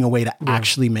finding a way to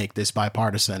actually make this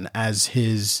bipartisan, as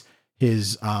his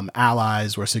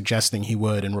allies were suggesting he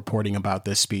would in reporting about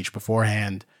this speech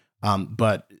beforehand.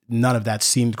 But none of that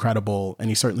seemed credible, and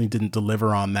he certainly didn't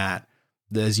deliver on that.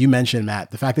 As you mentioned, Matt,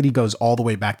 the fact that he goes all the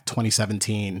way back to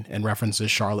 2017 and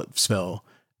references Charlottesville,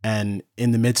 and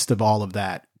in the midst of all of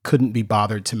that, couldn't be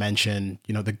bothered to mention,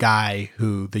 the guy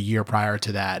who the year prior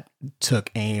to that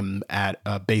took aim at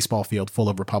a baseball field full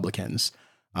of Republicans.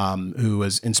 Who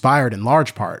was inspired in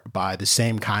large part by the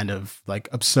same kind of like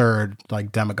absurd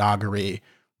like demagoguery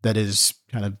that is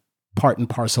kind of part and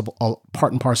parcel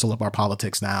of our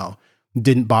politics now.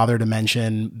 Didn't bother to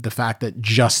mention the fact that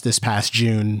just this past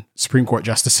June, Supreme Court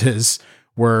justices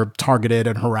were targeted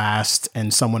and harassed,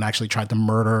 and someone actually tried to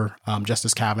murder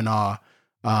Justice Kavanaugh.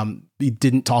 He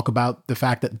didn't talk about the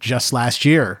fact that just last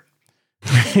year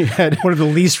he had one of the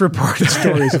least reported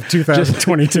stories of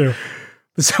 2022.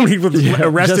 Somebody was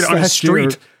arrested on a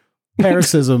street.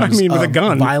 Paroxysms with a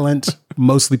gun. Violent,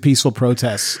 mostly peaceful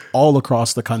protests all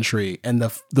across the country, and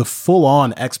the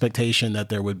full-on expectation that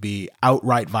there would be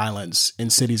outright violence in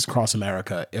cities across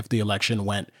America if the election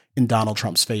went in Donald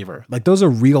Trump's favor. Like, those are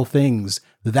real things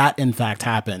that in fact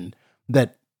happened,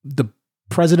 that the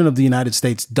President of the United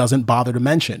States doesn't bother to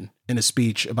mention in a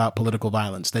speech about political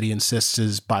violence that he insists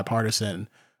is bipartisan.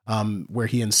 Where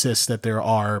he insists that there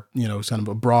are, kind of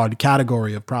a broad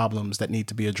category of problems that need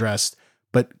to be addressed,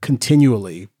 but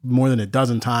continually, more than a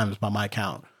dozen times by my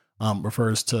count,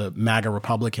 refers to MAGA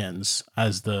Republicans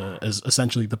as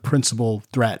essentially the principal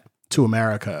threat to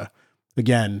America.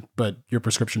 Again, but your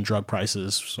prescription drug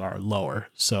prices are lower,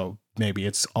 so maybe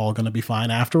it's all going to be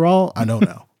fine after all. I don't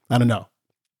know.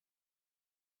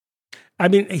 I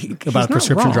mean, about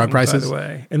prescription drug prices, by the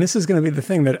way, and this is going to be the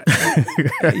thing that,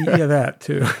 that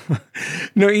too.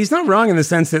 No, he's not wrong in the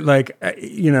sense that, like,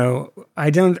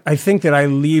 I think that I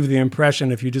leave the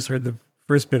impression, if you just heard the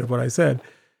first bit of what I said,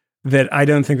 that I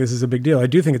don't think this is a big deal. I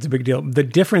do think it's a big deal. The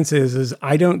difference is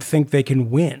I don't think they can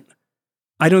win.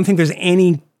 I don't think there's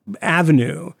any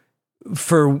avenue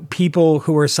for people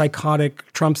who are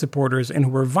psychotic Trump supporters and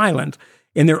who are violent.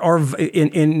 And there are,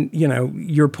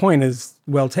 your point is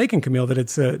well taken, Camille,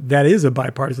 that that is a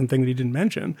bipartisan thing that he didn't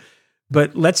mention.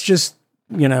 But let's just,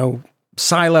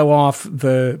 silo off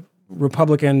the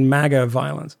Republican MAGA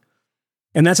violence.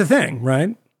 And that's a thing,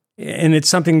 right? And it's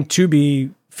something to be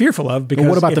fearful of, because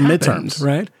what about the happens, midterms,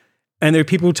 right? And there are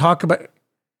people who talk about,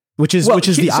 which is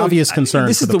the obvious concern.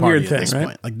 This for is the party weird thing, at this right?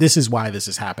 point. Like, this is why this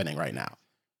is happening right now.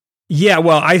 Yeah,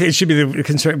 well, it should be the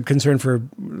concern for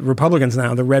Republicans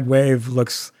now. The red wave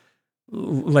looks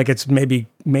like it's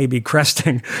maybe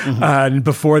cresting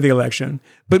before the election.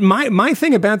 But my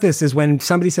thing about this is when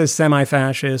somebody says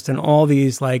semi-fascist and all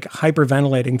these like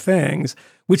hyperventilating things,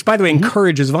 which by the way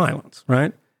encourages violence,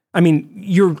 right? I mean,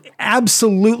 you're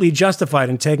absolutely justified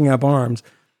in taking up arms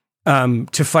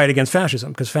to fight against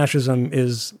fascism, because fascism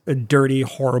is a dirty,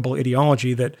 horrible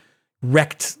ideology that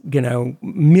wrecked,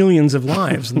 millions of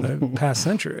lives in the past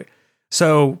century.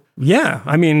 So, yeah,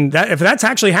 I mean, if that's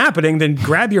actually happening, then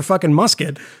grab your fucking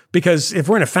musket, because if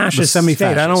we're in a fascist state,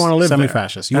 I don't want to live there.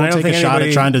 Semi-fascist. You want to take a shot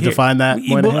at trying to define that?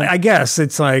 Well, I guess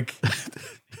it's like...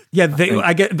 Yeah, they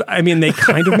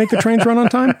kind of make the trains run on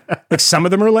time. Like, some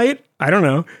of them are late. I don't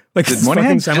know. Like, did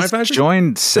Moynihan just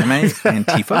join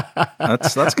Antifa?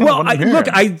 That's kind of what I'm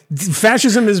hearing.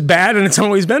 Fascism is bad, and it's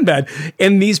always been bad.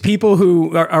 And these people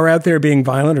who are out there being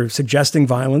violent or suggesting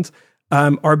violence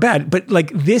are bad. But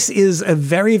like, this is a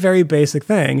very, very basic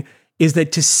thing: is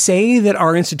that to say that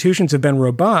our institutions have been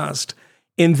robust,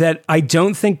 in that I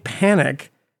don't think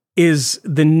panic is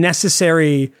the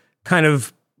necessary kind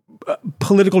of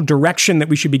political direction that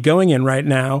we should be going in right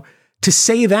now. To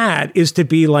say that is to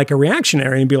be like a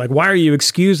reactionary and be like, why are you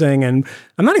excusing? And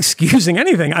I'm not excusing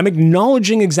anything. I'm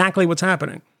acknowledging exactly what's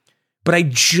happening. But I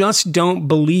just don't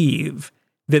believe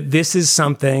that this is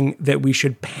something that we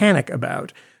should panic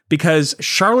about, because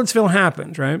Charlottesville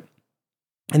happened, right?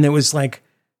 And there was like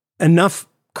enough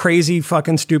crazy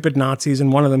fucking stupid Nazis,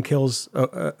 and one of them kills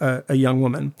a young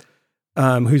woman.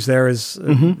 Who's there as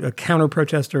a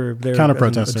counter-protester,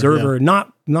 observer,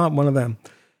 not one of them,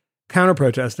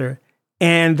 counter-protester.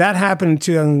 And that happened in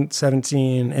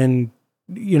 2017. And,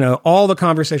 all the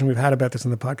conversation we've had about this in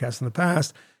the podcast in the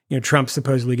past, Trump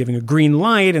supposedly giving a green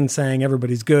light and saying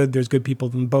everybody's good, there's good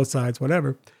people on both sides,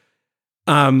 whatever.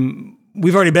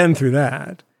 We've already been through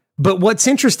that. But what's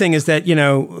interesting is that,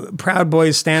 Proud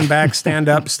Boys stand back, stand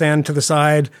up, stand to the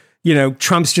side.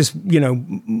 Trump's just,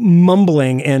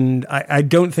 mumbling, and I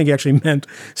don't think he actually meant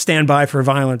stand by for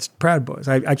violence, Proud Boys.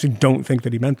 I actually don't think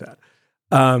that he meant that.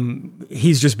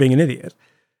 He's just being an idiot.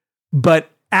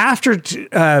 But after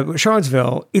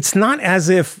Charlottesville, it's not as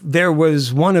if there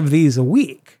was one of these a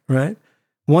week, right?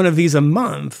 One of these a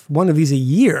month, one of these a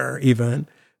year even,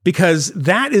 because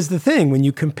that is the thing. When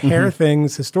you compare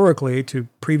things historically to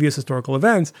previous historical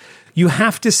events, you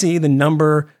have to see the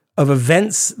number of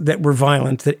events that were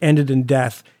violent that ended in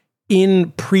death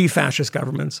in pre-fascist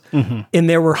governments. And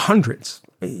there were hundreds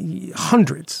a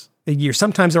year.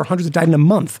 Sometimes there were hundreds that died in a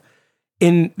month.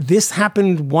 And this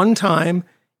happened one time.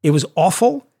 It was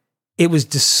awful. It was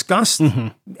discussed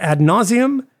ad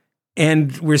nauseum.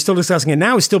 And we're still discussing it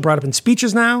now. It's still brought up in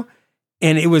speeches now.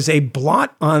 And it was a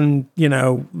blot on,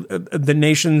 the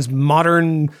nation's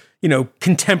modern,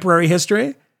 contemporary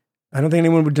history. I don't think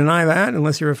anyone would deny that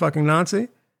unless you're a fucking Nazi.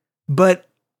 But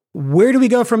where do we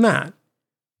go from that?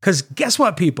 Because guess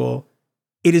what, people?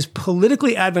 It is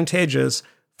politically advantageous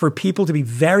for people to be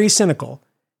very cynical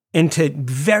and to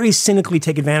very cynically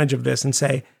take advantage of this and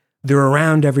say, they're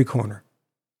around every corner.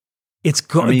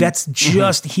 That's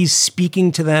just, he's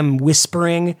speaking to them,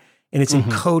 whispering, and it's in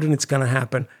code, and it's going to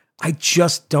happen. I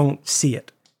just don't see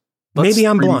it. Maybe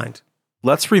I'm blind.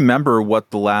 Let's remember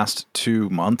what the last 2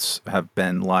 months have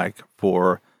been like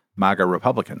for MAGA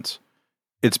Republicans.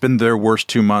 It's been their worst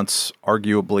 2 months,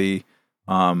 arguably,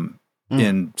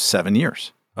 in 7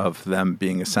 years of them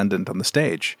being ascendant on the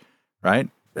stage, right?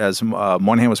 As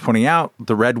Moynihan was pointing out,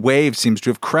 the red wave seems to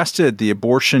have crested. The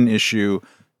abortion issue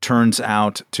turns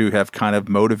out to have kind of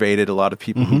motivated a lot of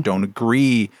people who don't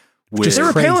agree with...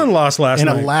 Sarah Palin lost last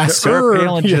night. In Alaska. Sarah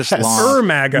Palin just lost.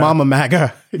 MAGA. Mama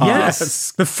MAGA.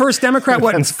 Yes. The first Democrat,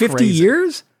 in 50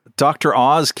 years? Dr.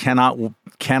 Oz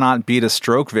cannot beat a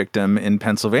stroke victim in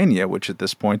Pennsylvania, which at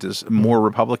this point is more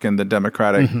Republican than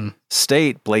Democratic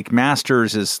state. Blake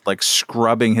Masters is like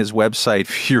scrubbing his website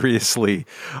furiously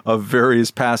of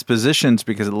various past positions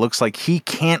because it looks like he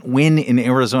can't win in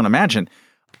Arizona. Imagine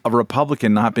a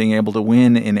Republican not being able to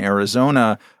win in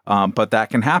Arizona, but that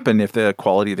can happen if the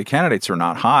quality of the candidates are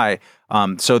not high.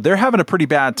 So they're having a pretty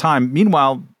bad time.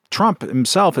 Meanwhile, Trump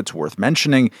himself, it's worth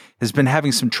mentioning, has been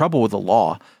having some trouble with the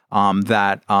law.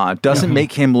 That doesn't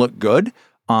make him look good,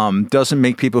 doesn't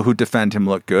make people who defend him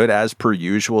look good. As per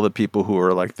usual, the people who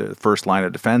are like the first line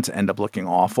of defense end up looking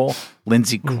awful.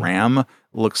 Lindsey Graham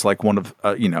looks like one of,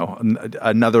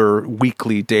 another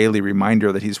weekly, daily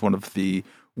reminder that he's one of the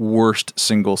worst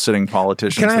single sitting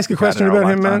politicians. Can I ask a question about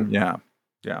him, man?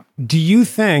 Yeah. Do you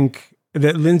think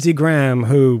that Lindsey Graham,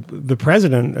 who the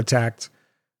president attacked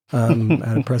at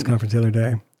a press conference the other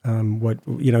day,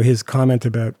 his comment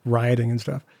about rioting and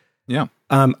stuff. Yeah.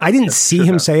 I didn't see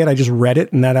him say it. I just read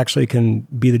it, and that actually can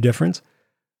be the difference.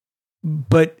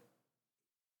 But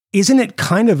isn't it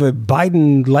kind of a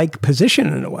Biden-like position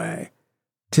in a way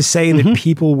to say that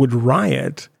people would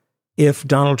riot if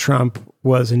Donald Trump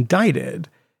was indicted?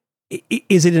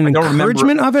 Is it an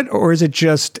encouragement of it, or is it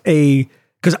just a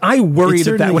Because I worried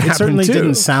that would happen too. It certainly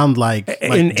didn't sound like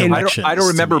directions. I don't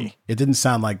remember. It didn't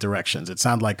sound like directions. It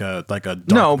sounded like a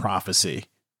dark prophecy.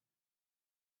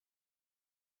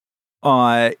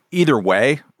 Either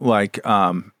way, like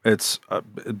it's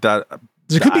that.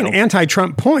 There could be an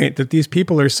anti-Trump point that these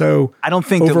people are so. I don't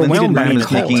think that Lindsey Graham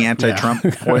is making anti-Trump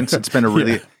points. It's been a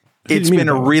really. It's been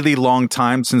a really long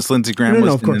time since Lindsey Graham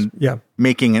was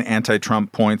making an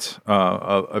anti-Trump point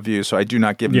of view. So I do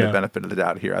not give him the benefit of the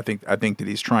doubt here. I think that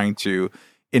he's trying to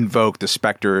invoke the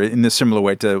specter in the similar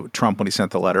way to Trump when he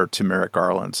sent the letter to Merrick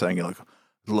Garland saying, like,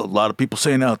 a lot of people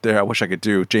saying out there, I wish I could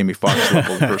do Jamie Foxx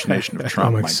level impersonation of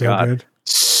Trump. My God. Good.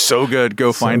 So good.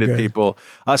 Go find it, people.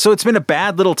 So it's been a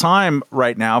bad little time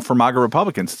right now for MAGA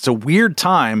Republicans. It's a weird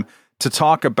time to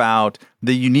talk about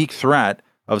the unique threat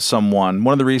of someone.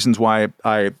 One of the reasons why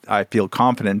I feel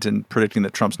confident in predicting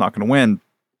that Trump's not going to win,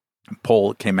 a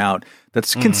poll came out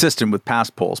that's consistent with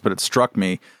past polls, but it struck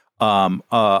me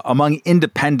among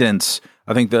independents,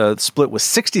 I think the split was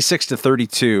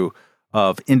 66-32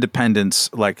 of independents,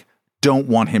 like, don't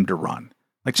want him to run.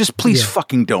 Like, just please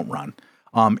fucking don't run.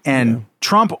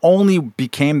 Trump only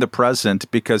became the president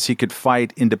because he could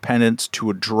fight independents to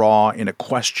a draw in a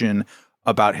question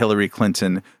about Hillary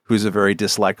Clinton, who's a very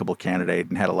dislikable candidate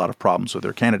and had a lot of problems with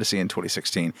her candidacy in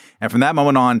 2016. And from that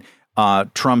moment on,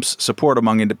 Trump's support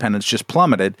among independents just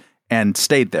plummeted and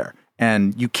stayed there.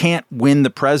 And you can't win the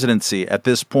presidency at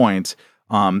this point,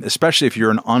 especially if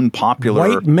you're an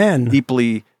unpopular,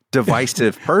 deeply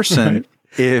divisive person,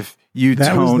 if you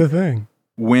don't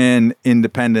win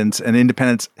independents, and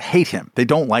independents hate him. They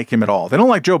don't like him at all. They don't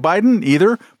like Joe Biden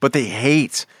either, but they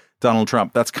hate Donald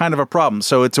Trump. That's kind of a problem.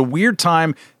 So it's a weird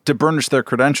time to burnish their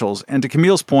credentials. And to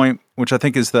Camille's point, which I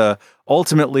think is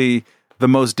ultimately the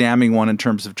most damning one in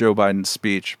terms of Joe Biden's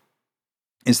speech,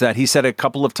 is that he said a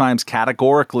couple of times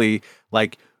categorically,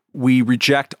 like, we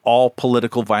reject all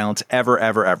political violence ever,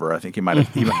 ever, ever. I think he might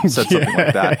have even said something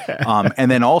like that.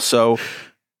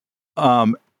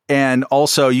 And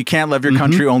also, you can't love your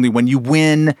country only when you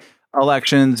win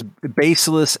elections.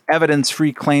 Baseless,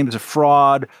 evidence-free claims of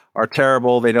fraud are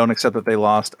terrible. They don't accept that they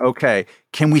lost. Okay.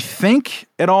 Can we think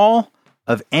at all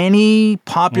of any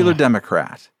popular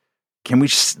Democrat? Can we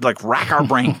just, like, rack our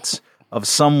brains of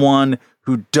someone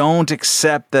who don't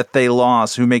accept that they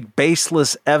lost, who make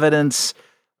baseless,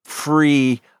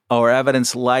 evidence-free or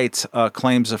evidence-light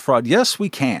claims of fraud? Yes, we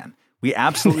can. We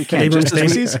absolutely can.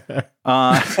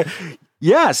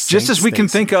 Yes, just as we can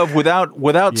think of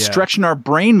without stretching our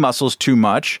brain muscles too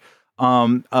much,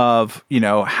 of, you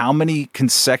know, how many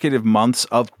consecutive months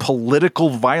of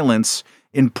political violence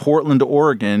in Portland,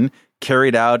 Oregon,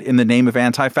 carried out in the name of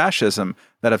anti-fascism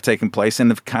that have taken place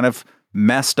and have kind of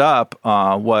messed up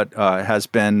what has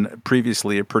been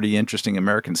previously a pretty interesting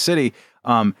American city.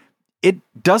 It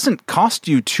doesn't cost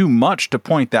you too much to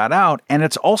point that out, and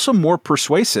it's also more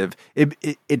persuasive.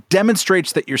 It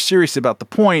demonstrates that you're serious about the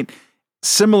point.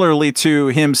 Similarly to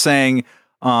him saying,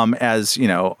 as you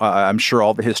know, I'm sure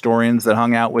all the historians that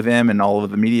hung out with him and all of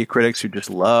the media critics who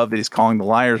just love that he's calling the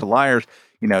liars liars,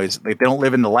 you know, they don't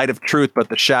live in the light of truth, but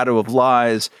the shadow of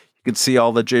lies. You can see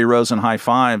all the J. Rosen high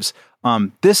fives.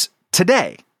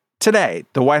 Today,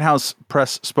 the White House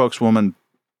press spokeswoman,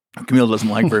 Camille doesn't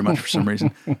like very much for some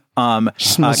reason,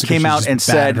 came out and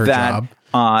said that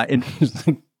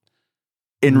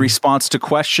in response to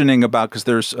questioning about, because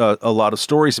there's a lot of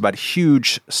stories about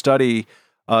huge study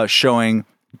showing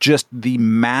just the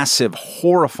massive,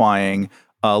 horrifying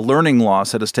learning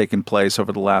loss that has taken place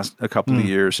over the last couple of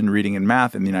years in reading and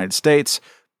math in the United States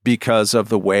because of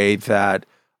the way that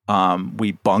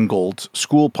we bungled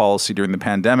school policy during the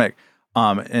pandemic.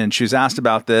 And she was asked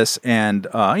about this, and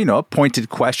a pointed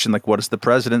question like, what does the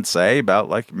president say about,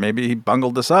 like, maybe he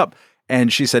bungled this up?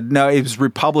 And she said, no, it was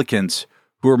Republicans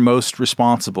who are most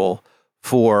responsible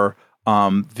for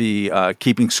the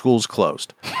keeping schools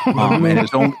closed.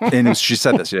 She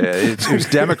said this. Yeah, it was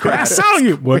Democrats. I saw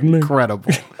you. Wasn't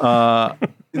incredible.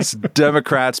 It's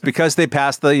Democrats because they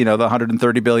passed the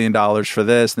 $130 billion for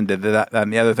this and did that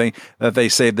and the other thing that they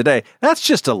saved the day. That's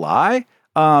just a lie.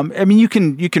 I mean, you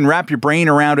can wrap your brain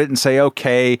around it and say,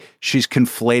 okay, she's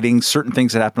conflating certain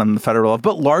things that happen on the federal level.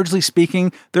 But largely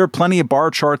speaking, there are plenty of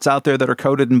bar charts out there that are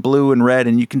coded in blue and red,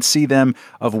 and you can see them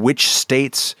of which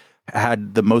states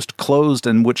had the most closed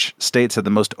and which states had the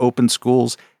most open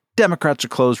schools. Democrats are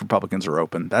closed, Republicans are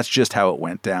open. That's just how it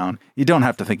went down. You don't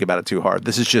have to think about it too hard.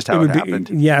 This is just how it happened.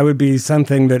 Yeah, it would be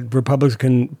something that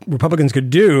Republicans could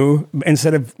do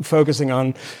instead of focusing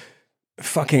on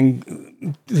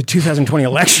the 2020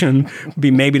 election,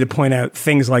 be maybe to point out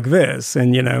things like this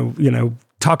and,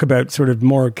 talk about sort of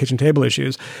more kitchen table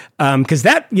issues. Because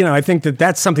that, I think that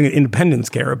that's something that independents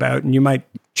care about. And you might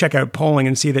check out polling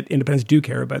and see that independents do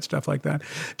care about stuff like that.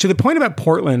 To the point about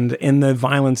Portland and the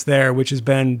violence there, which has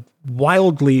been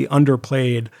wildly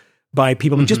underplayed by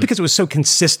people, just because it was so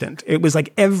consistent. It was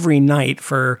like every night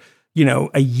for,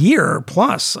 a year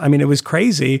plus. I mean, it was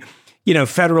crazy.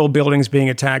 Federal buildings being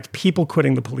attacked, people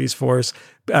quitting the police force,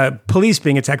 police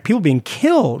being attacked, people being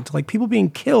killed.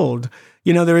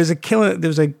 There was a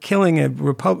killing, a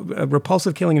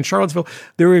repulsive killing in Charlottesville.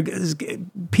 There were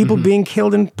people being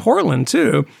killed in Portland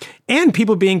too, and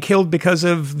people being killed because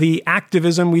of the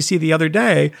activism we see the other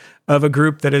day of a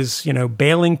group that is,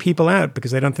 bailing people out because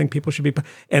they don't think people should be.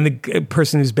 And the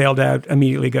person who's bailed out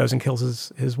immediately goes and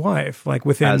kills his wife, like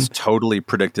within as totally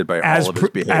predicted by all of his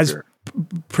behavior. As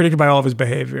predicted by all of his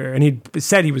behavior, and he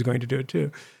said he was going to do it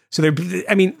too. So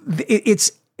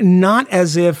it's not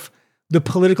as if the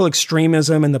political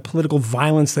extremism and the political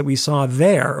violence that we saw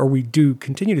there, or we do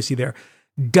continue to see there,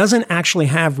 doesn't actually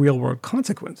have real world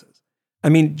consequences. I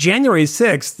mean, January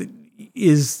 6th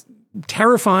is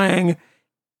terrifying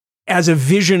as a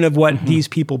vision of what these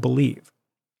people believe.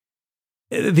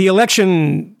 The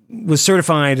election was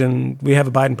certified and we have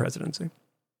a Biden presidency.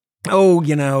 Oh,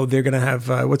 they're going to have,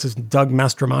 Doug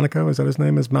Mastrianico, is that his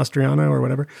name? Is Mastriano or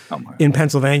whatever? In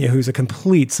Pennsylvania, who's a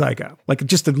complete psycho, like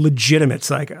just a legitimate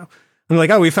psycho. And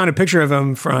like, we found a picture of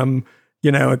him from,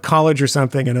 a college or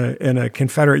something in a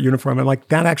Confederate uniform. And like,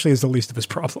 that actually is the least of his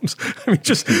problems. I mean,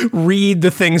 just read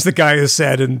the things the guy has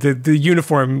said, and the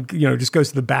uniform, just goes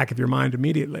to the back of your mind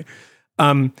immediately.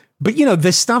 But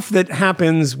the stuff that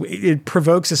happens, it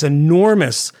provokes this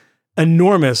enormous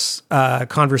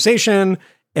conversation.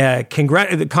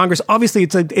 Congress, obviously,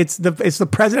 it's the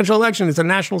presidential election. It's a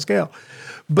national scale.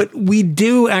 But we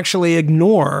do actually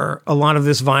ignore a lot of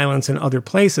this violence in other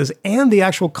places and the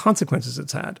actual consequences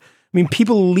it's had. I mean,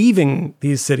 people leaving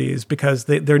these cities because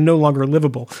they're no longer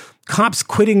livable. Cops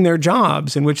quitting their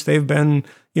jobs in which they've been,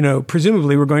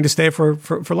 presumably were going to stay for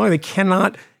long. They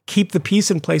cannot keep the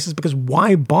peace in places because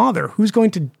why bother? Who's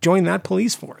going to join that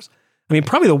police force? I mean,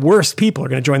 probably the worst people are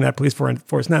going to join that police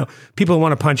force now. People who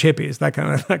want to punch hippies, that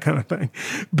kind of thing.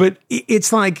 But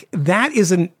it's like that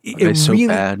isn't. They're so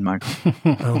bad, Michael.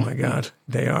 Oh my God,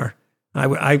 they are.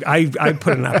 I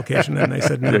put an application in. And they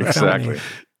said no. Exactly.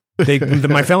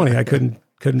 My felony. I couldn't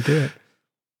do it.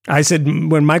 I said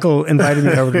when Michael invited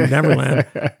me over to Neverland,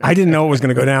 I didn't know it was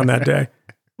going to go down that day.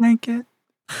 Blanket.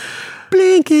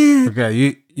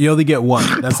 Okay, you only get one.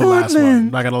 That's Portland. The last one.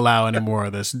 I'm not going to allow any more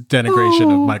of this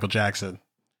denigration of Michael Jackson.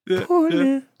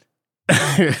 Portland.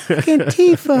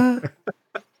 Antifa.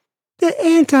 The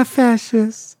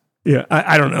anti-fascists. Yeah,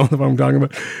 I don't know what I'm talking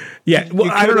about. Yeah,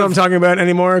 well, I don't know what I'm talking about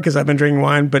anymore because I've been drinking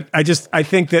wine, but I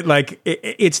think that like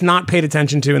it's not paid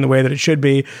attention to in the way that it should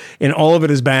be, and all of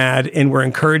it is bad, and we're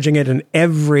encouraging it, and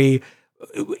the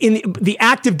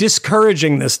act of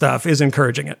discouraging this stuff is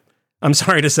encouraging it. I'm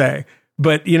sorry to say.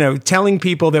 But, telling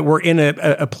people that we're in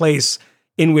a place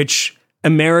in which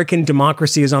American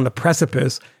democracy is on the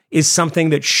precipice is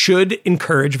something that should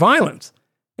encourage violence.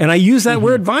 And I use that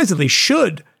word advisedly,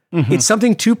 should. It's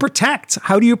something to protect.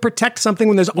 How do you protect something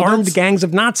when there's armed gangs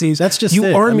of Nazis? That's just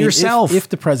you arm yourself. If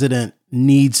the president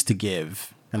needs to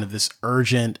give kind of this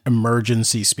urgent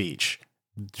emergency speech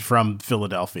from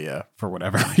Philadelphia for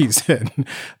whatever reason,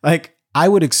 like I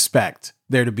would expect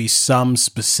there to be some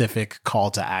specific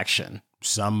call to action,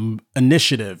 some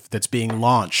initiative that's being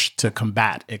launched to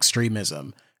combat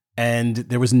extremism. And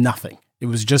there was nothing. It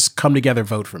was just come together,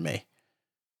 vote for me.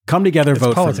 Come together,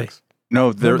 vote politics. For me.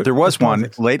 No, there was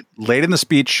one late in the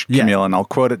speech, Kmele, and I'll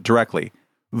quote it directly.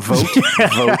 Vote,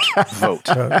 vote, vote.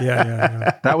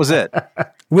 Yeah. That was it.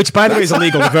 Which, by the way, is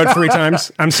illegal to vote 3 times.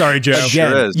 I'm sorry, Joe.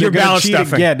 Sure is. You're ballot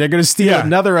stuffing. Again. They're going to steal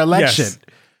another election. Yes.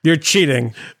 You're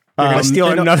cheating. You're going to steal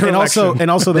another election.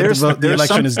 And also the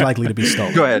election is likely to be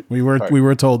stolen. Go ahead. We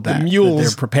were told that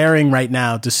they're preparing right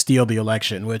now to steal the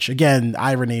election, which again,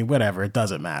 irony, whatever, it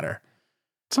doesn't matter.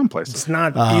 Some places. It's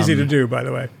not easy to do, by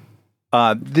the way.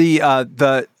 I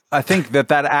think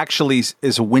that actually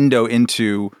is a window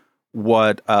into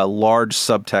what a large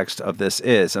subtext of this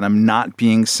is. And I'm not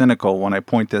being cynical when I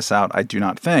point this out. I do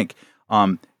not think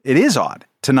it is odd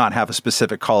to not have a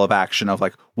specific call of action of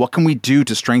like, what can we do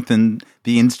to strengthen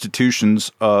the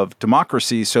institutions of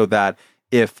democracy so that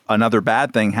if another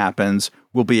bad thing happens,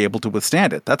 we'll be able to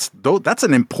withstand it. That's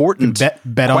an important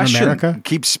bet on America.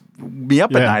 Keeps me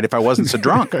up at night if I wasn't so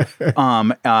drunk.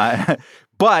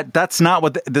 But that's not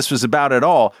what this was about at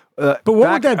all. But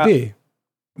what would that be?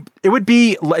 It would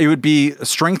be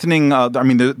strengthening.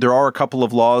 There are a couple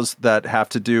of laws that have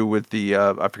to do with the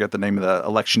I forget the name of the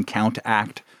Election Count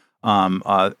Act,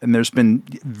 And there's been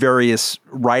various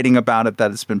writing about it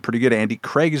that has been pretty good. Andy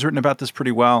Craig has written about this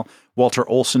pretty well. Walter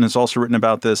Olson has also written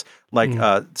about this,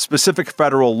 specific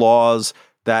federal laws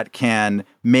that can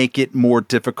make it more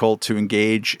difficult to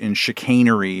engage in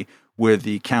chicanery with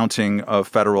the counting of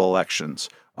federal elections.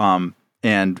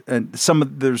 And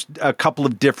there's a couple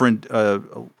of different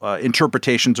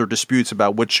interpretations or disputes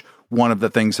about which one of the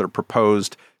things that are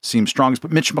proposed seems strongest.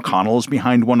 But Mitch McConnell is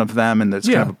behind one of them, and it's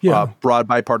kind of broad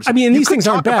bipartisan. I mean, these things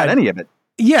aren't bad. Any of it?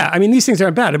 Yeah, I mean, these things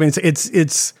aren't bad. I mean,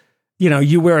 it's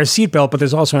you wear a seatbelt, but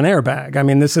there's also an airbag. I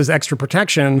mean, this is extra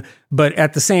protection. But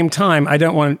at the same time, I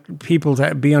don't want people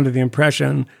to be under the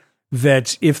impression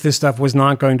that if this stuff was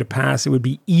not going to pass, it would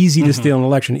be easy to steal an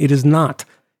election. It is not.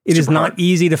 It is not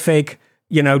easy to fake.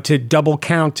 To double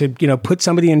count, to, put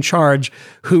somebody in charge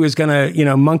who is going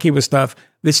to, monkey with stuff.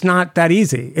 It's not that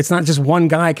easy. It's not just one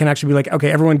guy can actually be like,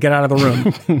 okay, everyone get out of the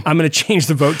room. I'm going to change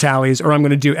the vote tallies, or I'm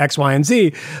going to do X, Y, and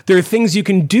Z. There are things you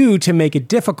can do to make it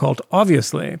difficult,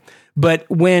 obviously. But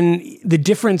when the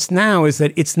difference now is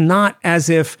that it's not as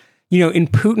if, in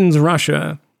Putin's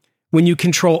Russia, when you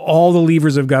control all the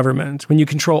levers of government, when you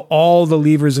control all the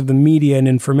levers of the media and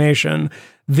information,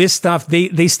 this stuff,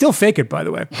 they still fake it, by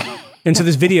the way. And so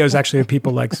there's videos actually of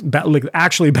people like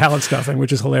actually ballot stuffing,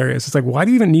 which is hilarious. It's like, why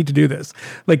do you even need to do this?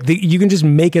 Like you can just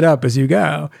make it up as you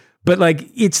go. But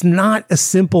it's not a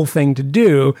simple thing to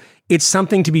do. It's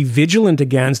something to be vigilant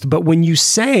against. But when you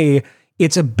say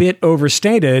it's a bit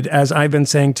overstated, as I've been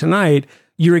saying tonight,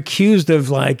 you're accused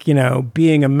of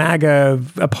being a MAGA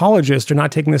apologist or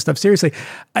not taking this stuff seriously.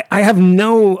 I have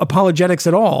no apologetics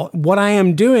at all. What I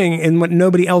am doing, and what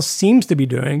nobody else seems to be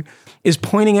doing, is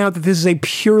pointing out that this is a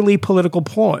purely political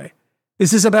ploy.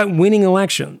 This is about winning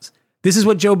elections. This is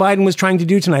what Joe Biden was trying to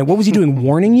do tonight. What was he doing?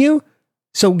 Warning you?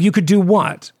 So you could do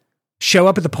what? Show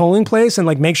up at the polling place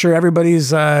and make sure everybody's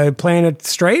playing it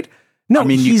straight? No,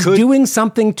 he's doing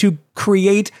something to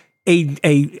create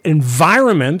a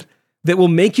environment that will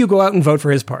make you go out and vote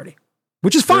for his party,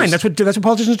 which is fine. That's what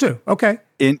politicians do. Okay.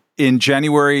 In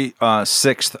January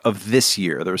 6th of this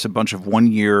year, there was a bunch of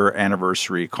 1-year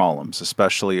anniversary columns,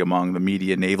 especially among the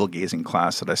media navel-gazing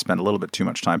class that I spent a little bit too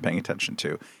much time paying attention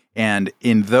to. And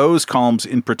in those columns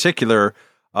in particular,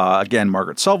 again,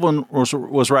 Margaret Sullivan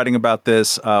was writing about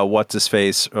this,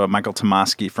 what's-his-face, Michael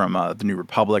Tomasky from The New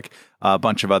Republic, a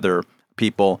bunch of other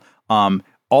people,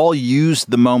 all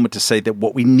used the moment to say that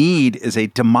what we need is a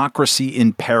democracy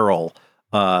in peril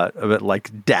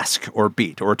like desk or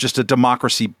beat, or just a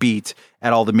democracy beat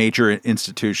at all the major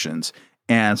institutions.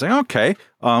 And it's like, okay,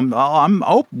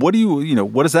 what do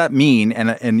what does that mean?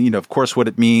 And of course, what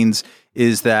it means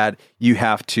is that you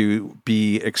have to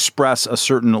express a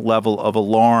certain level of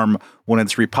alarm when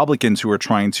it's Republicans who are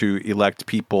trying to elect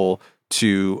people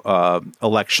to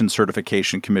election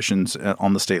certification commissions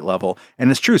on the state level.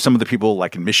 And it's true, some of the people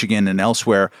like in Michigan and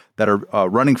elsewhere that are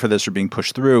running for this or being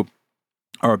pushed through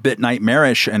are a bit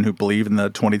nightmarish and who believe in the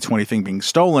 2020 thing being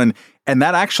stolen. And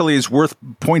that actually is worth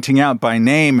pointing out by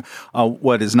name.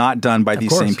 What is not done by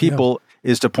these same people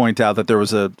is to point out that there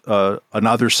was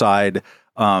another side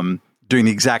doing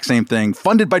the exact same thing,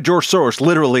 funded by George Soros,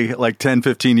 literally like 10,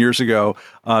 15 years ago,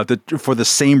 for the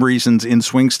same reasons in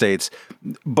swing states.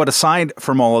 But aside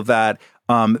from all of that,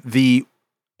 the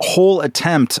whole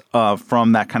attempt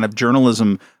from that kind of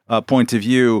journalism point of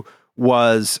view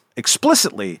was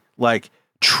explicitly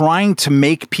trying to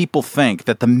make people think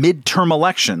that the midterm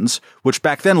elections, which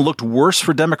back then looked worse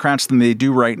for Democrats than they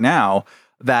do right now,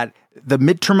 that the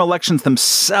midterm elections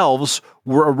themselves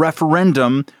were a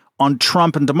referendum on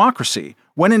Trump and democracy,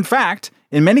 when in fact,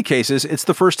 in many cases, it's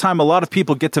the first time a lot of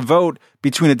people get to vote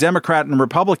between a Democrat and a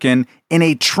Republican in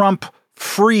a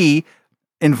Trump-free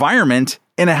environment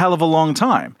in a hell of a long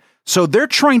time. So they're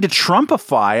trying to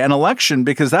Trumpify an election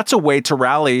because that's a way to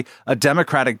rally a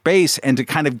Democratic base and to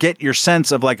kind of get your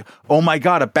sense of oh my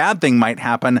God, a bad thing might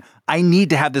happen. I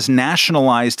need to have this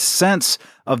nationalized sense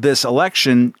of this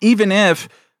election, even if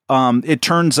it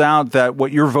turns out that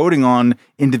what you're voting on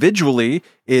individually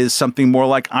is something more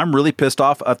like, I'm really pissed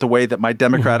off at the way that my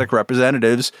Democratic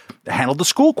representatives handled the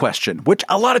school question, which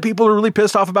a lot of people are really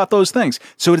pissed off about those things.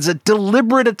 So it is a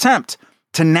deliberate attempt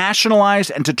to nationalize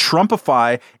and to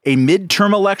Trumpify a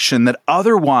midterm election that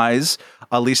otherwise,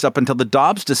 at least up until the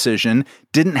Dobbs decision,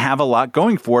 didn't have a lot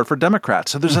going for it for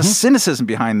Democrats. So there's a cynicism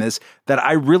behind this that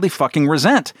I really fucking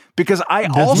resent, because I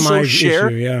also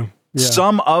share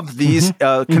some of these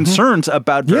concerns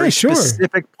about very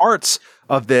specific parts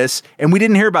of this, and we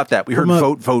didn't hear about that. We heard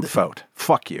vote.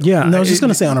 Fuck you. Yeah, no, I was just going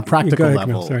to say, on a practical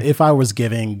level, if I was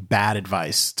giving bad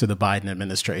advice to the Biden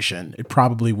administration, it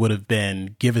probably would have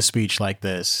been give a speech like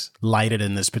this, light it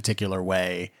in this particular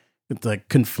way, like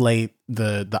conflate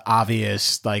the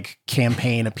obvious like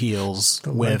campaign appeals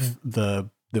with the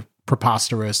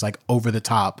preposterous, like over the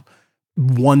top,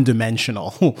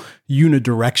 one-dimensional,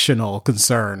 unidirectional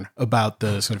concern about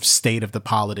the sort of state of the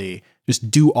polity.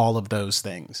 Just do all of those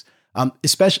things.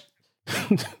 Especially,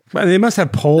 they must have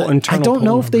internal. I don't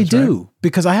know if they do, right?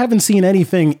 because I haven't seen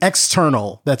anything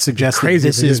external that suggests that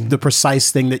this is the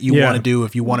precise thing that you want to do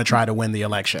if you want to try to win the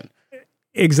election.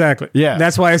 Exactly. Yeah.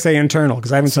 That's why I say internal,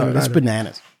 because I haven't seen it. It's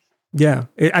bananas. Yeah.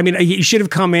 I mean, you should have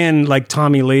come in like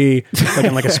Tommy Lee, like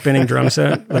in like a spinning drum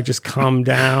set, like just come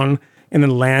down and then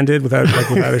landed without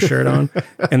a shirt on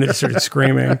and then just started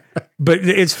screaming. But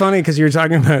it's funny because you're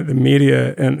talking about the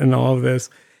media and all of this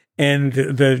and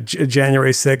the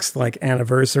January 6th like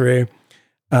anniversary.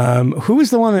 Who was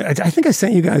the one that I think I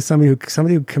sent you guys somebody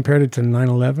who compared it to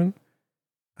 9/11?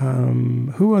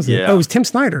 Who was it? Yeah. Oh, it was Tim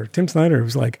Snyder. Tim Snyder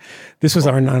was like, this was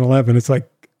our 9/11. It's like,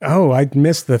 oh, I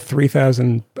missed the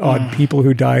 3,000 odd people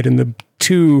who died in the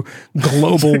 2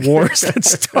 global wars that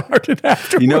started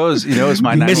after. You know, it was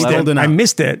my 9/11. I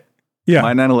missed it. Yeah.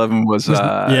 My 9/11 was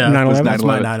 9/11. That's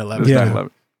my 9/11. Yeah.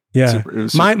 Yeah.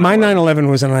 My 9/11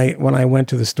 was when I went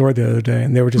to the store the other day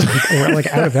and they were like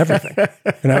out of everything.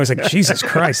 And I was like, Jesus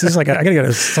Christ, this is like, I gotta get a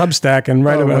Substack and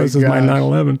write about this is my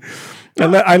 9/11.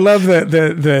 I love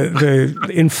the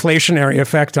inflationary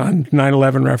effect on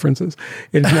 9/11 references.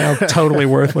 It's now totally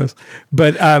worthless.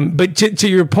 But to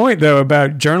your point though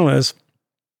about journalists,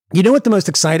 you know what the most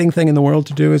exciting thing in the world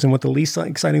to do is, and what the least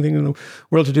exciting thing in the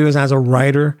world to do is as a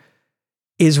writer,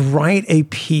 is write a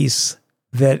piece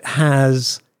that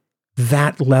has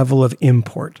that level of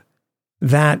import,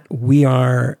 that we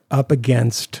are up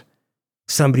against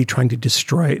somebody trying to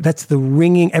destroy. That's the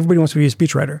ringing. Everybody wants to be a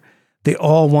speechwriter. They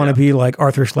all want to be like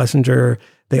Arthur Schlesinger.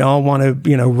 They all want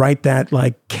to, write that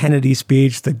like Kennedy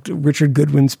speech, the Richard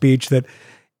Goodwin speech that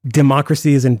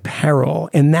democracy is in peril.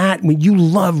 And that, you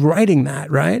love writing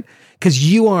that, right?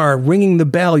 Because you are ringing the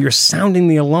bell, you're sounding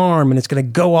the alarm, and it's going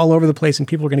to go all over the place, and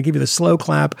people are going to give you the slow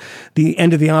clap, the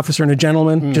end of the officer and a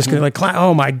gentleman, just going to like clap.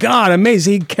 Oh my God,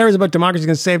 amazing. He cares about democracy, he's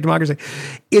going to save democracy.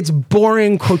 It's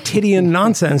boring quotidian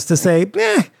nonsense to say,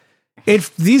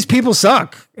 if these people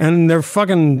suck and they're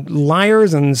fucking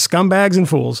liars and scumbags and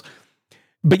fools.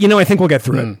 But I think we'll get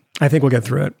through it. I think we'll get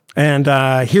through it. And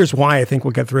here's why I think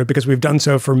we'll get through it, because we've done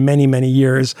so for many, many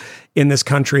years in this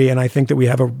country. And I think that we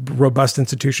have robust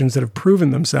institutions that have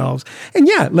proven themselves. And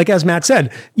yeah, like as Matt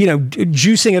said,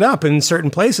 juicing it up in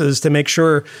certain places to make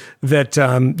sure that,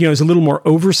 there's a little more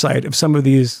oversight of some of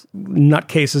these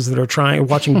nutcases that are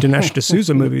watching Dinesh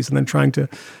D'Souza movies and then trying to,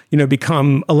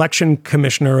 become election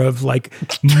commissioner of like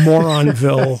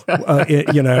Moronville,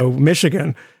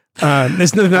 Michigan.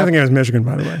 There's nothing against Michigan,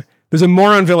 by the way. There's a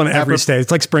Moronville in every state.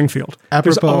 It's like Springfield.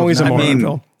 There's always a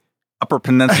Moronville. Upper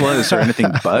Peninsula, is there anything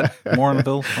but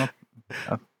Moronville?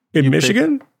 In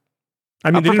Michigan?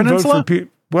 I mean, they didn't vote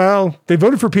for they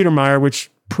voted for Peter Meyer,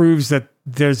 which proves that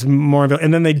there's Moronville.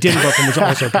 And then they didn't vote for him, which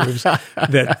also proves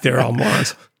that they're all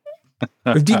morons.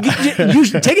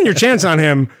 Taking your chance on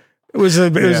him It was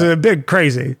a bit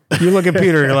crazy. You look at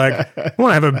Peter, you're like, I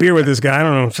want to have a beer with this guy. I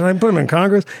don't know. Should I put him in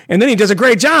Congress? And then he does a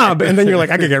great job. And then you're like,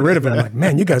 I could get rid of him. I'm like,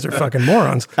 man, you guys are fucking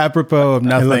morons. Apropos of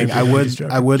nothing, I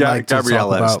would like to talk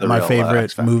about my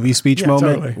favorite movie speech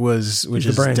moment, which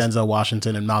is Denzel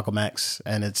Washington and Malcolm X.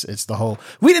 And it's the whole,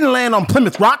 we didn't land on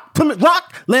Plymouth Rock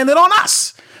landed on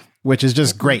us, which is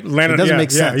just great. It doesn't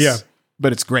make sense,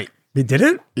 but it's great. They did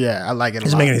it? Yeah, I like it a lot.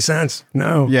 Doesn't make any sense.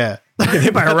 No. Yeah. Get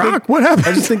hit by a rock? What happened?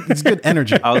 I just think it's good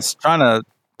energy. I was trying to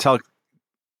tell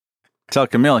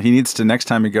Kmele he needs to, next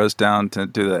time he goes down to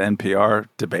do the NPR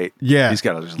debate. Yeah. He's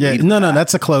got to just lead. No,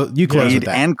 that's a close. You close with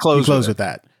that. And close with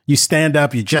that. You stand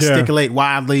up, you gesticulate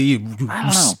wildly, you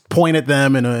point at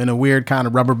them in a weird kind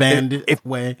of rubber band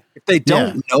way. If they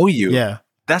don't know you,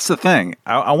 that's the thing.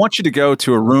 I want you to go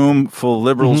to a room full of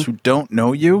liberals who don't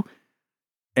know you,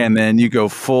 and then you go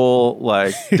full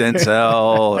like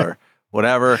Denzel or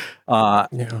whatever,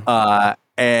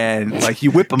 and like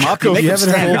you whip them up, you make them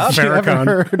stand up.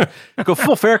 Go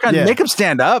full Farrakhan, make them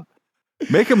stand up,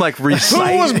 make them like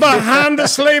recite. Who was behind the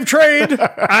slave trade?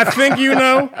 I think you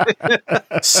know.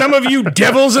 Some of you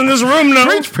devils in this room know.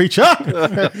 Preach, preacher.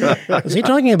 Is he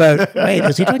talking about? Wait,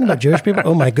 is he talking about Jewish people?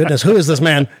 Oh my goodness, who is this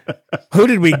man? Who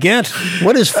did we get?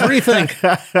 What does free think?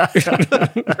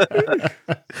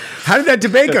 How did that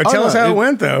debate go? Tell us how it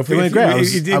went, though. It went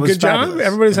great. You did a good job.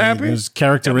 Everybody's happy. It was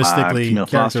characteristically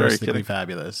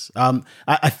fabulous.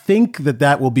 I think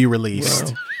that will be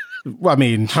released. Well, I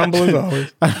mean, humble as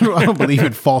always. I don't believe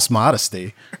in false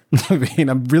modesty. I mean,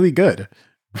 I'm really good.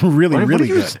 really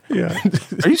good. Yeah.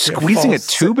 Are you squeezing a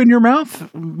tube in your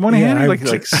mouth one hand,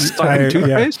 like stuck in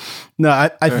toothpaste? No,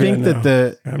 I think that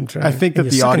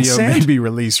the audio may be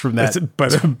released from that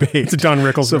debate. It's a Don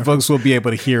Rickles, so folks will be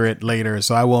able to hear it later.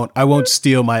 So I won't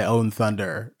steal my own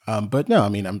thunder. But no, I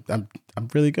mean, I'm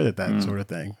really good at that sort of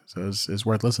thing. So it's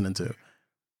worth listening to.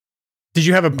 Did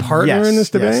you have a partner in this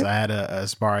debate? Yes, I had a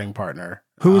sparring partner.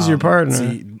 Who was your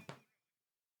partner?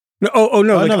 No,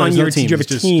 on your team. Did you have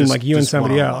a team like you and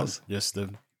somebody else? Just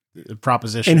the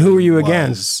proposition. And who were you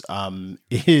against? What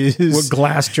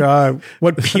Glassjaw?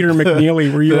 What Peter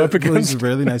McNeely were you up against? He was a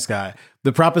really nice guy.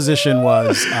 The proposition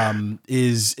was,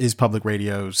 is public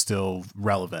radio still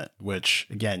relevant? Which,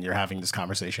 again, you're having this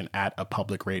conversation at a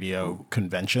public radio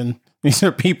convention. These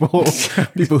are people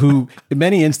who, in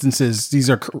many instances,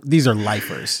 these are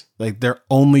lifers. Like their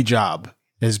only job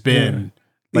has been.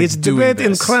 Like it's debate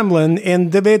in Kremlin, and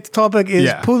debate topic is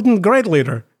Putin great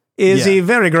leader. Is he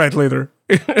very great leader?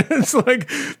 It's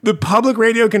like the public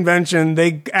radio convention.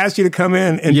 They asked you to come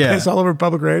in and piss all over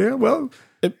public radio. Well,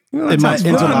 my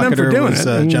interlocutor was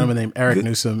a gentleman named Eric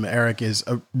Newsom. Eric is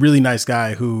a really nice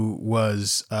guy who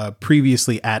was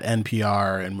previously at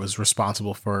NPR and was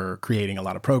responsible for creating a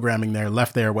lot of programming there.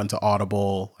 Left there, went to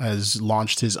Audible, has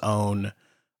launched his own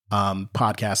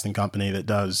podcasting company that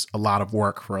does a lot of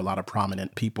work for a lot of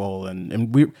prominent people,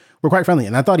 and we're quite friendly.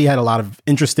 And I thought he had a lot of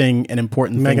interesting and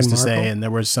important things to say, and there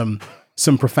were some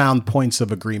profound points of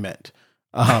agreement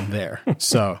there.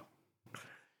 So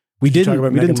we didn't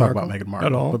talk about Meghan Markle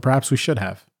at all, but perhaps we should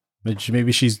have.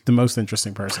 Maybe she's the most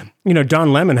interesting person. You know,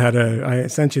 Don Lemon I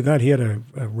sent you that. He had a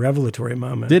revelatory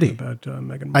moment. Did he? About Meghan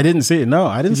Markle. I didn't see it. No,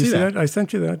 I didn't see that. I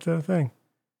sent you that thing.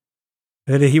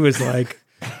 And he was like,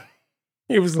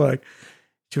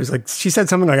 she said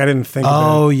something like, I didn't think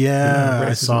about Oh, yeah.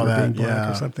 I saw that.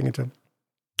 Or something.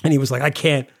 And he was like, I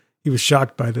can't. He was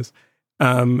shocked by this.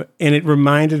 And it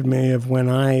reminded me of when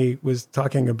I was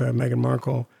talking about Meghan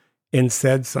Markle and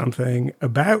said something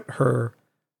about her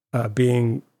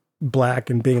being black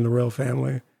and being in the royal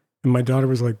family. And my daughter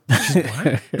was like, she's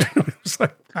black? I was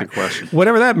like, good question.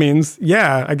 Whatever that means.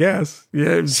 Yeah, I guess.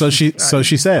 Yeah. So she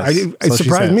says. It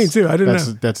surprised me too. I didn't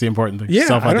know. That's the important thing. Yeah,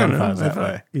 self-identifies that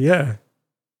way. Yeah.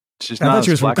 She's I not thought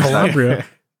she was from Calabria.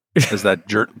 As that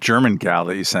German gal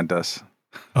that you sent us.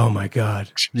 Oh my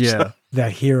God. Yeah.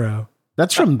 That hero.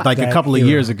 That's from like a couple of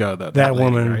years ago, though. That lady,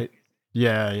 woman, right?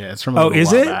 Yeah. It's from.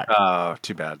 Is it? Back. Oh,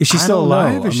 too bad. Is she still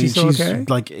alive? Is she still she's okay?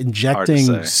 Like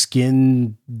injecting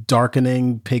skin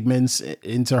darkening pigments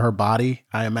into her body.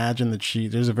 I imagine that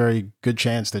there's a very good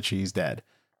chance that she's dead.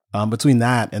 Between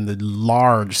that and the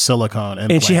large silicone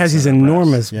implants, and she has these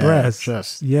enormous breasts.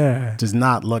 Does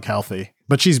not look healthy.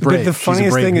 But she's brave. But the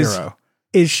funniest thing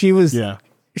is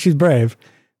she's brave.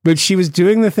 But she was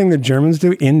doing the thing that Germans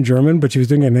do in German, but she was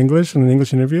doing it in English in an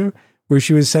English interview, where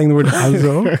she was saying the word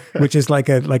also, which is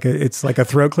it's like a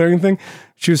throat clearing thing.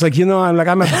 She was like,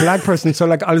 I'm a black person, so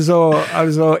like also,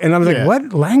 and I was like,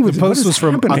 what language? The post was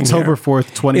from October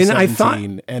 4th,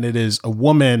 2017, and it is a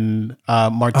woman,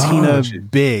 Martina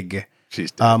Big,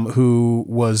 who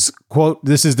was, quote,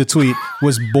 this is the tweet,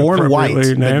 was born white,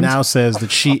 but now says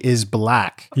that she is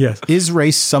black. Yes. Is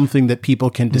race something that people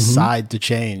can decide to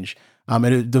change?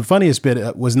 And the funniest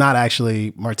bit was not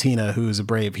actually Martina, who is a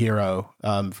brave hero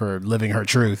for living her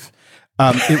truth.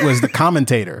 It was the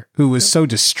commentator who was so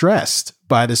distressed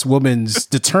by this woman's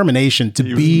determination to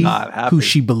be who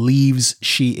she believes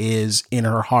she is in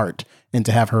her heart and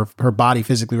to have her body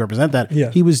physically represent that. Yeah.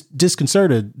 He was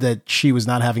disconcerted that she was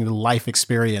not having the life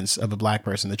experience of a black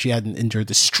person, that she hadn't endured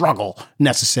the struggle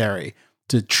necessary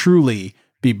to truly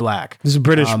be black. This is a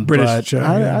British show.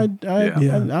 I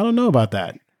don't know about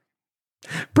that.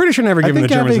 British are never given the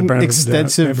Germans the benefit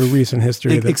extensive, of a recent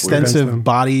history. Extensive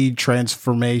body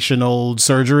transformational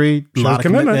surgery, a lot of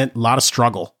commitment, a lot of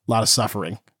struggle, a lot of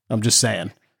suffering. I'm just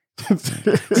saying.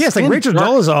 Yes, like Rachel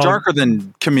Dolezal, darker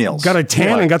than Camille's. Got a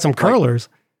tan and got some curlers.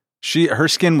 Her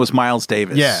skin was Miles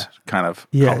Davis, kind of.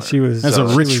 Yeah, color. she was. Has a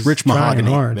rich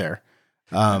mahogany there.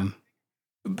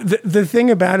 The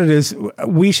thing about it is,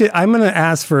 I'm going to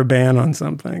ask for a ban on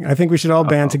something. I think we should all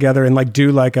band together and like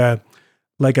do like a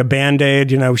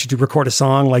Band-Aid, we should record a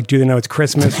song, like do they know it's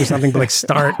Christmas or something, but like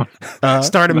start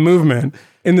a movement.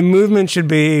 And the movement should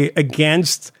be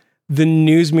against the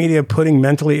news media putting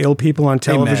mentally ill people on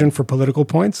television for political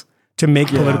points, to make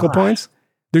political points.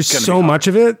 There's so much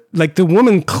of it. Like the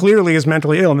woman clearly is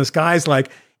mentally ill and this guy's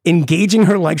like engaging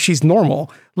her like she's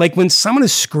normal. Like when someone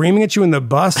is screaming at you in the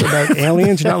bus about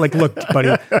aliens, you're not like, look,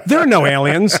 buddy, there are no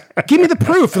aliens. Give me the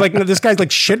proof. Like this guy's like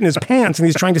shitting his pants and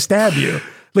he's trying to stab you.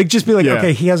 Like, just be like,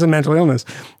 okay, he has a mental illness.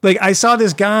 Like, I saw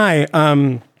this guy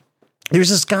There's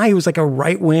this guy who was like a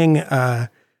right wing,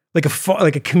 like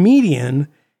a comedian,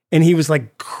 and he was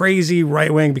like crazy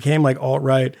right wing, became like alt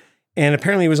right, and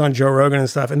apparently he was on Joe Rogan and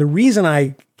stuff. And the reason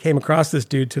I came across this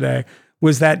dude today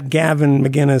was that Gavin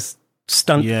McInnes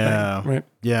stunt thing, right?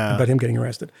 Yeah, about him getting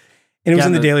arrested. And it was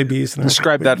in the Daily Beast. And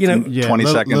describe that in 20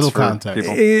 seconds. Little for context.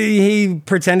 People. He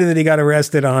pretended that he got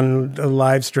arrested on a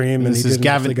live stream. And this is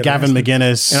Gavin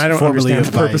McInnes, and I don't formerly understand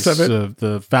the purpose of it.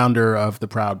 The founder of the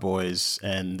Proud Boys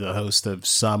and the host of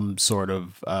some sort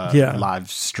of live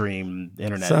stream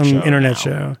internet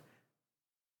show.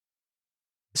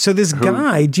 So this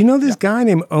guy, do you know this guy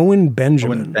named Owen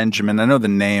Benjamin? Owen Benjamin. I know the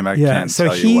name. I can't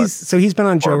tell you what. So he's been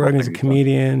on Joe Rogan as a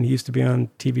comedian. He used to be on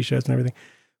TV shows and everything.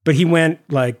 But he went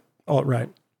like alt-right.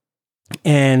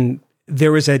 And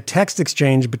there was a text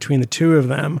exchange between the two of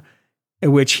them,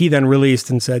 which he then released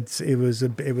and said it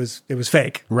was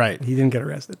fake. Right. He didn't get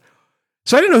arrested.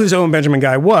 So I didn't know who this Owen Benjamin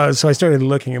guy was, so I started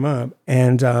looking him up.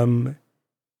 And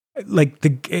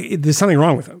there's something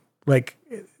wrong with him. Like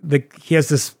he has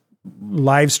this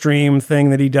live stream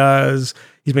thing that he does.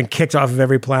 He's been kicked off of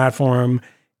every platform,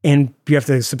 and you have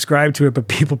to subscribe to it, but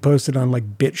people post it on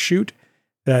like BitChute,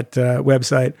 that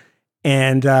website.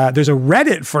 And there's a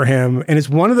Reddit for him, and it's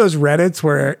one of those Reddits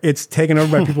where it's taken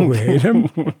over by people who hate him.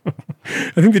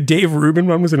 I think the Dave Rubin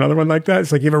one was another one like that.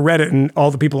 It's like you have a Reddit and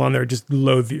all the people on there just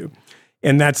loathe you.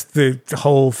 And that's the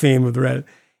whole theme of the Reddit.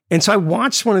 And so I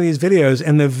watched one of these videos,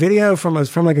 and the video was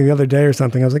from like the other day or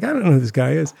something. I was like, I don't know who this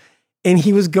guy is. And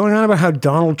he was going on about how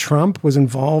Donald Trump was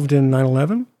involved in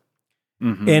 9/11,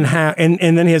 and how, and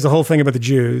then he has the whole thing about the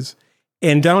Jews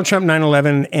and Donald Trump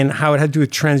 9/11 and how it had to do with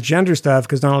transgender stuff,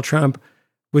 because Donald Trump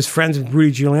was friends with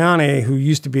Rudy Giuliani, who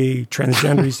used to be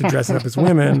transgender, used to dress up as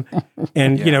women,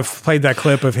 and played that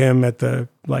clip of him at the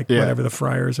whatever, the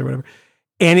Friars or whatever.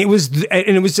 And it was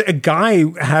a guy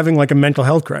having like a mental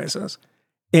health crisis,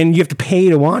 and you have to pay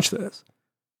to watch this.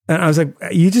 And I was like, why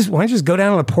don't you just go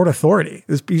down to the Port Authority?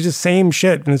 You just same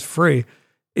shit and it's free.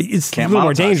 It's a little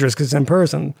more dangerous because it's in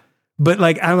person. But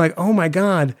like, I'm like, oh my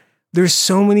God, there's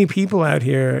so many people out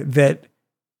here that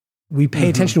we pay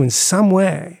attention to in some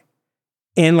way.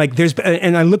 And like,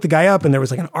 and I looked the guy up, and there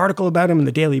was like an article about him in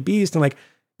the Daily Beast. And like,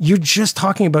 you're just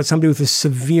talking about somebody with a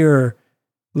severe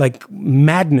like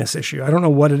madness issue. I don't know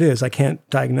what it is. I can't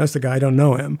diagnose the guy. I don't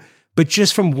know him. But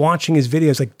just from watching his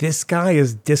videos, like, this guy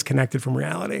is disconnected from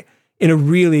reality in a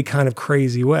really kind of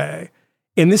crazy way.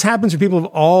 And this happens for people of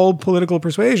all political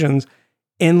persuasions.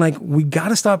 And like, we got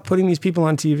to stop putting these people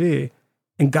on TV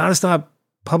and got to stop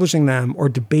publishing them or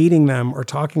debating them or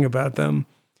talking about them.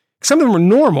 Some of them are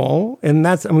normal. And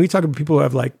we talk about people who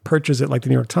have like purchased it, like the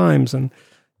New York Times and,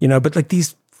 but like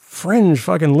these fringe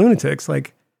fucking lunatics,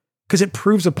 like, because it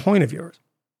proves a point of yours.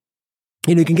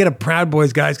 You can get a Proud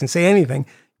Boys guys can say anything,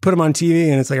 put him on TV,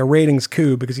 and it's like a ratings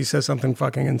coup because he says something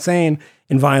fucking insane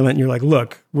and violent. And you're like,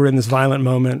 look, we're in this violent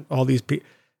moment. All these people.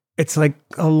 It's like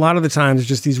a lot of the times it's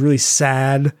just these really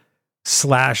sad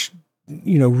 /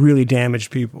 really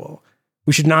damaged people.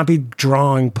 We should not be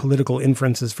drawing political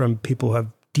inferences from people who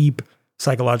have deep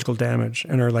psychological damage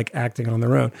and are like acting on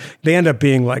their own. They end up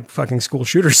being like fucking school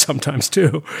shooters sometimes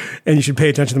too. And you should pay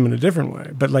attention to them in a different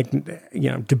way. But like,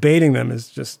 debating them is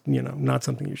just, not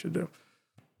something you should do.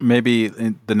 Maybe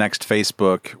the next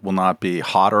Facebook will not be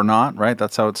hot or not, right?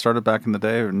 That's how it started back in the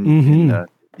day in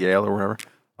Yale or wherever.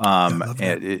 And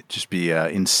it just be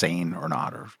insane or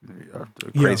not, or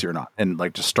crazy or not. And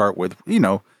like, just start with,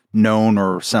 known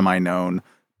or semi-known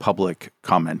public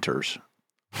commenters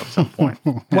at some point.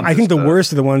 Well, I think the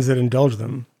worst are the ones that indulge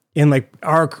them in like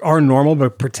are normal,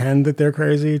 but pretend that they're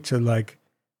crazy to like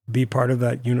be part of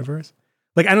that universe.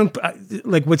 Like,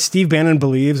 like what Steve Bannon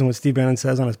believes and what Steve Bannon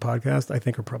says on his podcast, I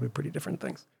think are probably pretty different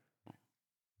things.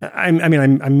 I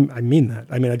mean that.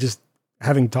 I mean, I just,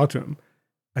 having talked to him,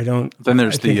 I don't. Then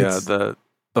there's the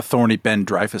thorny Ben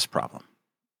Dreyfus problem.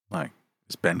 Like,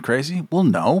 is Ben crazy? Well,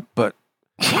 no, but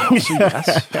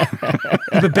yes.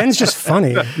 But Ben's just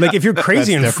funny. Like, if you're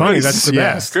crazy and funny, that's the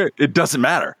best. It doesn't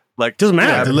matter. Like, doesn't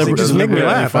matter. Just make me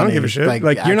laugh. I don't give a shit.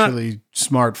 Like you're not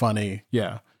smart, funny.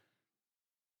 Yeah.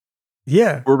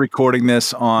 Yeah. We're recording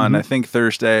this on, I think,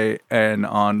 Thursday, and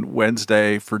on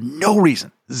Wednesday, for no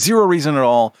reason, zero reason at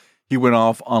all, he went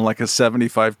off on like a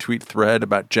 75 tweet thread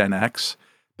about Gen X.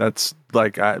 That's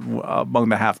like among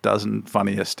the half dozen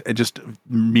funniest and just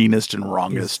meanest and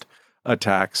wrongest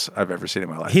attacks I've ever seen in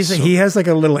my life. He has like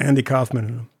a little Andy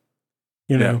Kaufman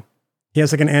in him. He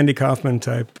has like an Andy Kaufman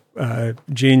type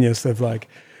genius of like,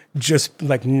 just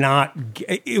like not.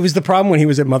 It was the problem when he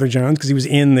was at Mother Jones, because he was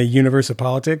in the universe of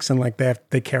politics and like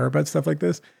they care about stuff like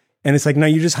this. And it's like, no,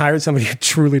 you just hired somebody who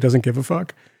truly doesn't give a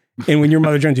fuck. And when you're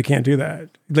Mother Jones, you can't do that.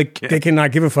 Like they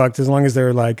cannot give a fuck as long as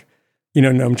they're like,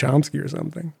 Noam Chomsky or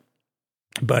something.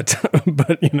 But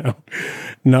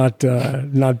not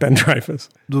Ben Dreyfus.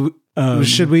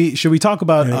 Should we talk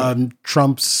about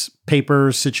Trump's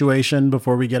paper situation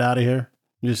before we get out of here?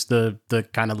 Just the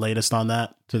kind of latest on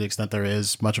that, to the extent there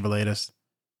is much of a latest.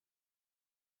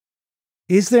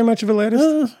 Is there much of a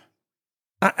latest?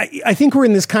 I think we're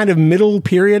in this kind of middle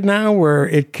period now where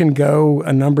it can go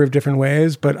a number of different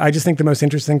ways. But I just think the most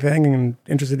interesting thing, and I'm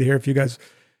interested to hear if you guys,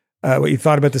 what you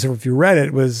thought about this or if you read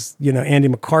it, was, Andy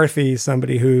McCarthy,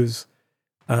 somebody who's,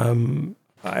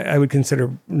 I would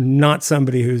consider not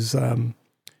somebody who's, a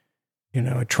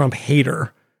Trump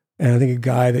hater. And I think a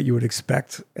guy that you would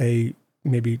expect a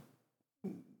maybe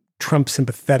Trump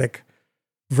sympathetic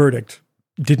verdict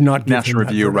did not give National him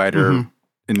that Review verdict. writer.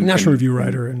 National Review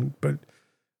writer, but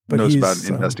knows he's, about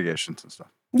investigations and stuff.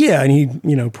 Yeah, and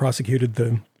he, prosecuted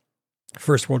the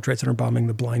first World Trade Center bombing,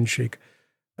 the blind sheikh.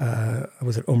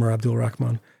 Was it Omar Abdul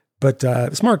Rahman? But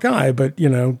smart guy, but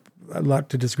a lot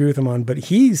to disagree with him on. But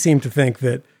he seemed to think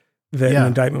that an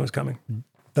indictment was coming.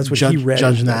 That's what he read.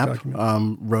 Judge Knapp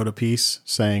wrote a piece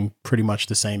saying pretty much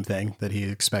the same thing, that he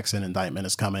expects an indictment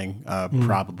is coming,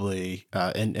 probably,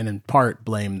 and in part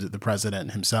blamed the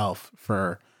president himself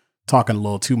for talking a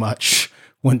little too much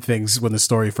when the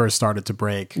story first started to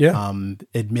break,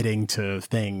 admitting to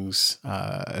things,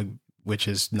 which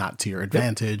is not to your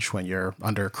advantage when you're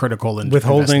under critical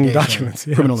withholding documents,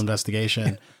 criminal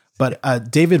investigation.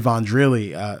 But David Von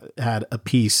Drilly had a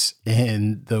piece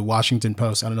in the Washington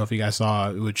Post. I don't know if you guys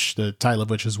saw, which the title of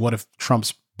which is "What if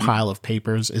Trump's pile of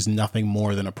papers is nothing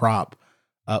more than a prop,"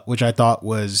 which I thought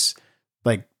was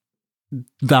like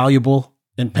valuable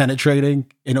and penetrating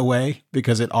in a way,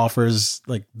 because it offers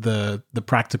like the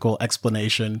practical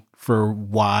explanation for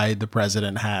why the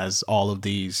president has all of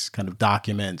these kind of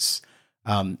documents,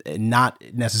 not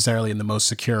necessarily in the most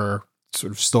secure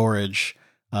sort of storage,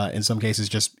 in some cases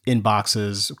just in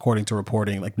boxes, according to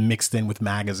reporting, like mixed in with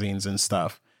magazines and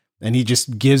stuff. And he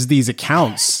just gives these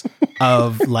accounts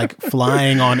of like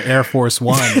flying on Air Force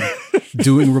One,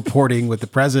 doing reporting with the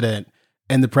president,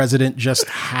 and the president just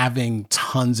having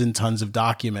tons and tons of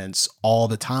documents all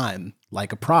the time,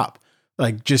 like a prop.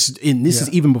 Like just is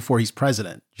even before he's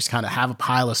president, just kind of have a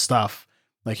pile of stuff.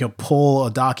 Like he'll pull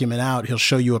a document out. He'll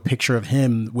show you a picture of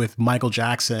him with Michael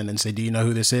Jackson and say, "Do you know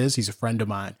who this is? He's a friend of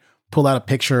mine." Pull out a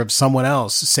picture of someone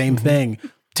else. Same thing.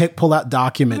 Pull out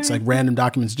documents, like random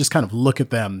documents, just kind of look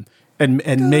at them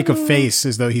and make a face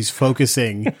as though he's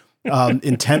focusing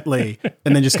intently,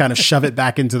 and then just kind of shove it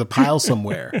back into the pile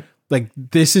somewhere. Like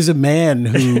this is a man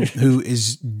who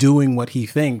is doing what he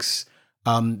thinks.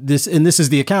 This is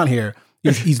the account here.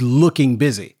 He's looking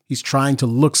busy. He's trying to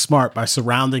look smart by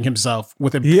surrounding himself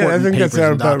with important papers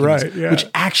and documents, which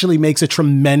actually makes a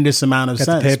tremendous amount of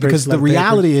sense, because the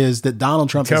reality is that Donald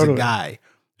Trump is a guy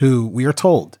who, we are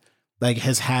told, like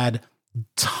has had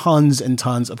tons and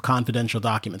tons of confidential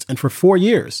documents. And for 4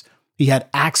 years, he had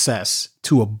access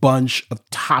to a bunch of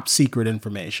top secret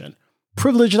information,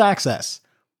 privileged access,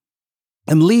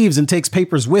 and leaves and takes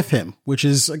papers with him, which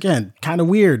is, again, kind of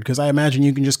weird, because I imagine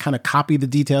you can just kind of copy the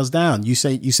details down. You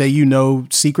say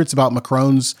secrets about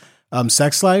Macron's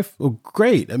sex life? Well,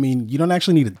 great. I mean, you don't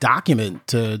actually need a document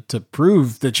to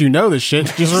prove that you know this shit.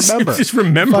 Just remember. Just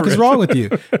remember. What the fuck is wrong with you?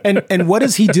 And what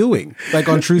is he doing? Like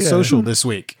on Truth Social this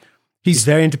week, he's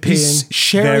very into peeing. He's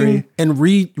sharing and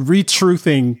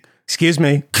retruthing. Excuse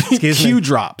me. Q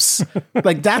drops.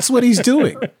 Like that's what he's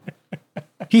doing.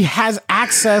 He has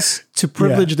access to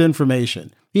privileged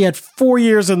information. He had 4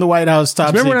 years in the White House top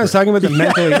Remember secret. when I was talking about the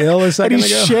mentally ill a second and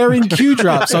he's ago? sharing Q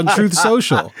drops on Truth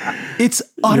Social. It's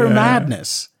utter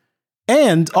madness.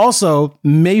 And also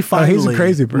may finally, he's a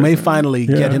crazy person.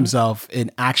 Get himself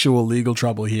in actual legal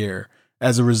trouble here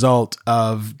as a result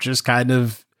of just kind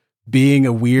of being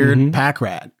a weird pack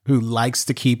rat who likes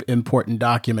to keep important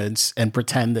documents and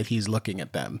pretend that he's looking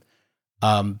at them.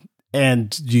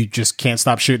 And you just can't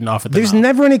stop shooting off at them. There's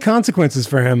never any consequences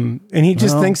for him, and he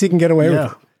just thinks he can get away with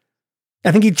it.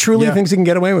 I think he truly thinks he can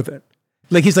get away with it.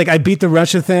 Like he's like, I beat the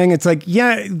Russia thing. It's like,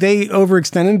 yeah, they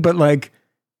overextended, but like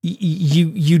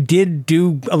you did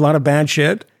do a lot of bad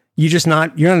shit. You're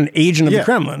not an agent of the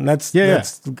Kremlin. That's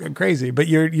crazy. But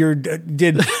you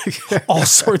did all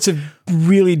sorts of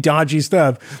really dodgy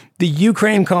stuff. The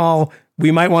Ukraine call,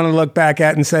 we might want to look back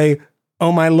at and say,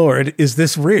 oh my Lord, is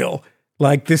this real?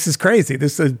 Like, this is crazy.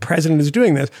 The president is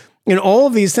doing this. And all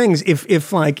of these things,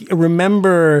 if like,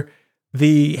 remember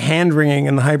the hand-wringing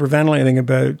and the hyperventilating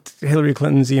about Hillary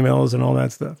Clinton's emails and all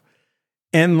that stuff.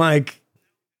 And like,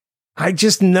 I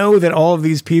just know that all of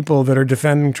these people that are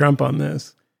defending Trump on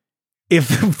this, if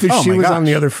the shoe was on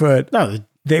the other foot, no,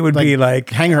 they would be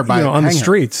like hang her by on the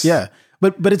streets. Yeah,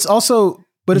 but it's also.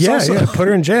 But it's also put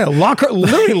her in jail.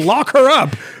 Literally lock her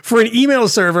up for an email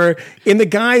server. And the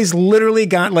guy's literally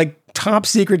got like top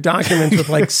secret documents with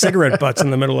like cigarette butts in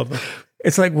the middle of them.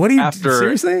 It's like, what do you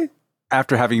seriously?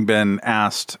 After having been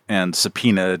asked and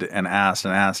subpoenaed and asked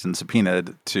and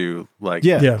subpoenaed to like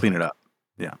clean it up.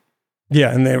 Yeah.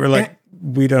 Yeah. And they were like,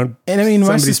 we don't. And I mean,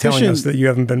 somebody's telling us that you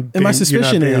haven't been. And my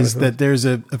suspicion is that there's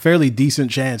a fairly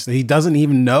decent chance that he doesn't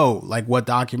even know like what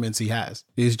documents he has.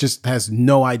 He just has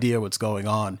no idea what's going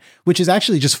on, which is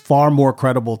actually just far more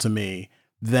credible to me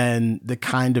than the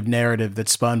kind of narrative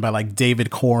that's spun by like David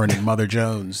Corn and Mother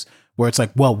Jones, where it's like,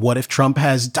 well, what if Trump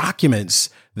has documents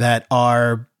that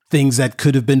are things that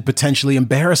could have been potentially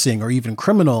embarrassing or even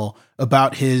criminal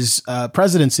about his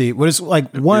presidency? What is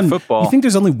like one? You think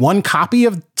there's only one copy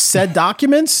of said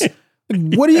documents?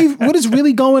 What is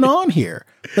really going on here?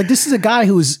 Like, this is a guy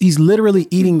he's literally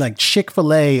eating like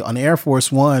Chick-fil-A on Air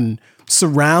Force One,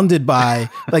 surrounded by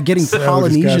like getting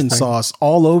Polynesian sauce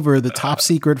all over the top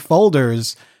secret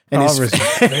folders. And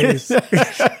his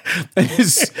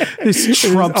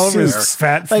Trump all over his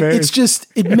fat face. It's just,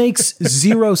 it makes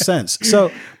zero sense.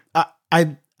 So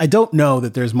I don't know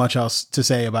that there's much else to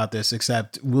say about this,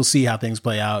 except we'll see how things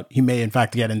play out. He may, in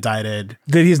fact, get indicted.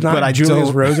 That he's not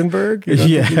Julius Rosenberg?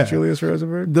 Yeah. Julius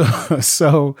Rosenberg?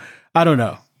 So, I don't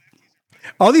know.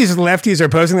 All these lefties are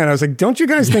posting that. I was like, don't you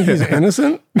guys think he's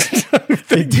innocent?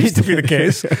 It used to be the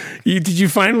case. Did you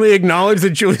finally acknowledge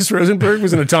that Julius Rosenberg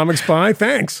was an atomic spy?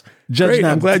 Thanks. Great,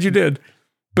 I'm glad you did.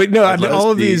 But no,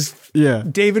 all of these,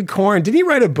 David Corn, did he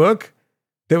write a book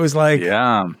that was like...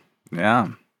 Yeah.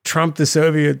 Trump the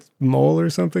Soviet mole or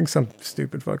something, some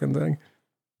stupid fucking thing.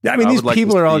 Yeah, I mean, these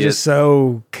people are all just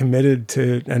so committed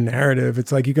to a narrative.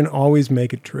 It's like you can always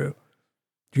make it true.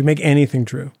 You can make anything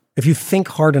true. If you think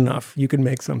hard enough, you can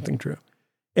make something true.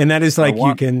 And that is like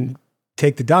you can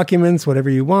take the documents,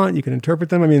 whatever you want, you can interpret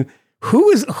them. I mean,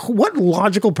 what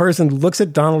logical person looks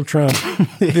at Donald Trump,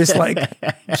 this like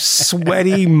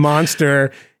sweaty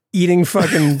monster eating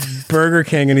fucking Burger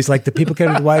King, and he's like, the people came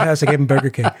to the White House, I gave him Burger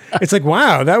King. It's like,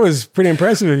 wow, that was pretty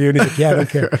impressive of you. And he's like, yeah, I don't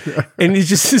care. And he's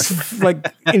just this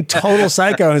like in total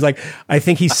psycho. And he's like, I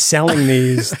think he's selling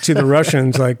these to the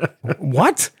Russians. Like,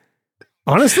 what?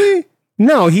 Honestly?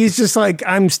 No, he's just like,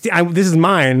 this is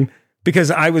mine because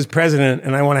I was president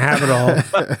and I want to have it all.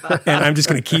 And I'm just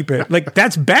going to keep it. Like,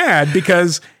 that's bad,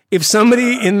 because if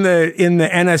somebody in the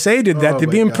NSA did that, they'd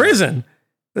be in prison.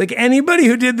 Like, anybody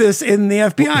who did this in the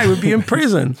FBI would be in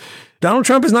prison. Donald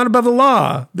Trump is not above the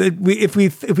law. If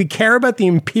we care about the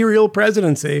imperial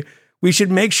presidency, we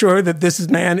should make sure that this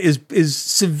man is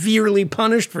severely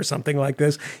punished for something like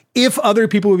this. If other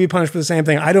people would be punished for the same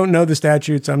thing, I don't know the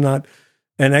statutes. I'm not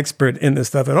an expert in this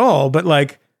stuff at all. But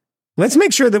like, let's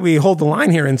make sure that we hold the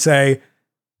line here and say,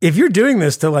 if you're doing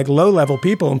this to like low level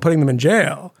people and putting them in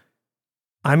jail,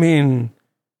 I mean,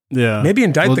 maybe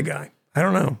indict the guy. I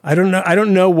don't know. I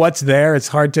don't know what's there. It's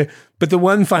hard to, but the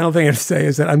one final thing I have to say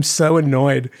is that I'm so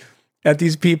annoyed at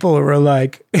these people who are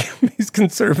like, these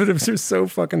conservatives are so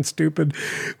fucking stupid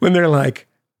when they're like,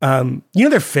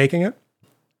 they're faking it.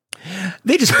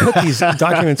 They just put these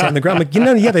documents on the ground. Like,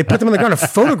 they put them on the ground to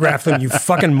photograph them, you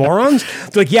fucking morons.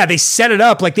 They're like, they set it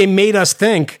up like they made us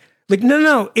think. Like,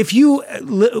 no. If you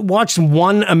watch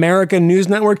One American News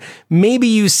Network, maybe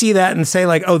you see that and say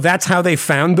like, oh, that's how they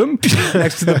found them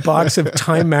next to the box of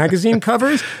Time magazine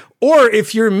covers. Or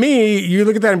if you're me, you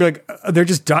look at that and be like, they're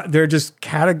just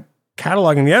cataloging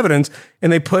the evidence,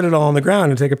 and they put it all on the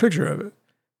ground and take a picture of it.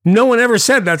 No one ever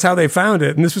said that's how they found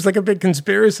it. And this was like a big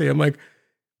conspiracy. I'm like,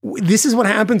 this is what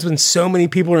happens when so many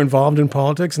people are involved in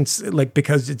politics, and like,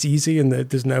 because it's easy and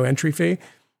there's no entry fee,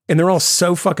 and they're all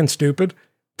so fucking stupid.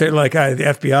 They're like, the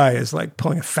FBI is like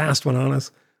pulling a fast one on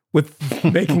us with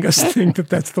making us think that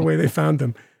that's the way they found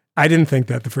them. I didn't think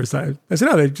that the first time. I said,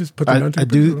 no, they just put them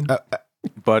on.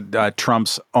 But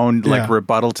Trump's own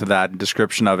rebuttal to that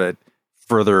description of it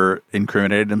further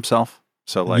incriminated himself.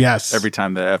 So like every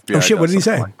time the FBI. Oh shit! What did he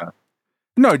say? Like that,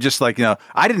 no, just like,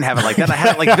 I didn't have it like that. I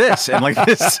had it like this and like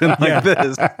this and like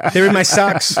this. They were in my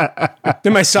socks. They're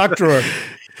in my sock drawer.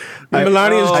 I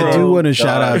do want to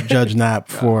shout out Judge Knapp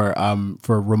for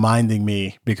reminding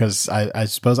me, because I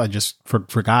suppose I just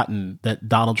forgotten that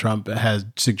Donald Trump has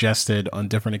suggested on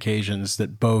different occasions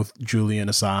that both Julian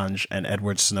Assange and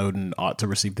Edward Snowden ought to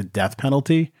receive the death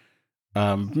penalty.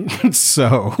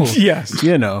 So yes,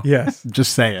 yes,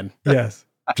 just saying, yes,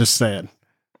 just saying.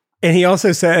 And he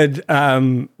also said, I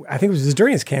think it was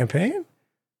during his campaign.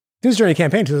 It was during a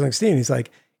campaign in 2016. He's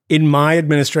like, in my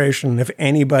administration, if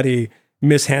anybody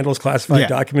mishandles classified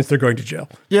documents, they're going to jail.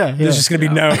 Yeah. There's just going to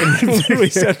be no. And really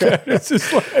said that. It's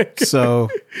just like so,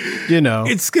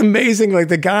 it's amazing. Like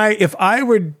the guy, if I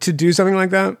were to do something like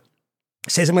that,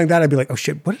 say something like that, I'd be like, oh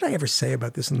shit, what did I ever say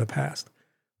about this in the past?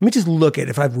 Let me just look at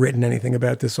if I've written anything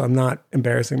about this, so I'm not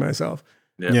embarrassing myself.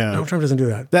 Yeah. Donald Trump doesn't do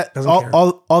that. Doesn't care.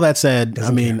 All that said,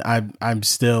 I'm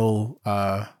still.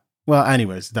 Well,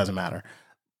 anyways, it doesn't matter.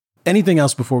 Anything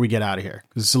else before we get out of here?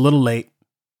 Because it's a little late,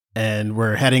 and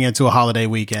we're heading into a holiday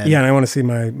weekend. Yeah, and I want to see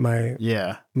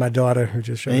my daughter who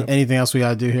just showed up. Anything else we got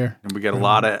to do here? And we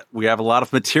have a lot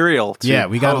of material.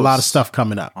 We got a lot of stuff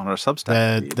coming up on our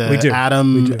Substack. The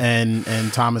Adam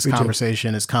and Thomas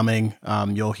conversation is coming.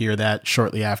 You'll hear that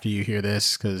shortly after you hear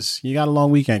this because you got a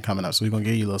long weekend coming up. So we're gonna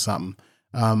give you a little something.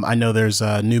 I know there's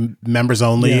a new members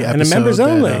only episode and a members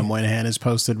only that Moynihan has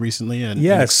posted recently, an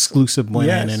exclusive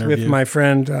Moynihan interview with my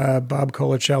friend Bob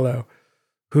Colacello,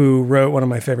 who wrote one of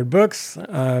my favorite books,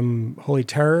 Holy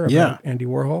Terror, about Andy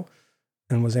Warhol,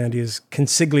 and was Andy's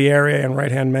consigliere and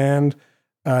right-hand man,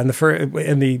 and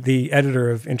the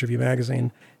editor of Interview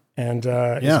magazine, and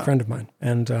he's a friend of mine,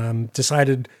 and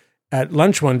decided at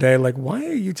lunch one day, like, why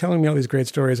are you telling me all these great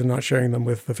stories and not sharing them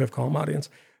with the Fifth Column audience?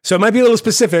 So it might be a little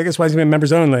specific. That's why it's going to be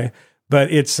members only.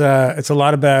 But it's a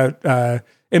lot about,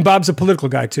 and Bob's a political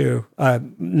guy too,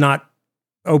 not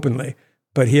openly,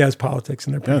 but he has politics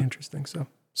and they're pretty interesting. So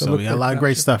we got a lot of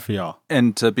great stuff for y'all.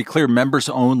 And to be clear, members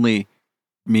only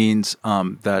means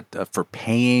that for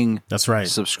paying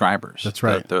subscribers. That's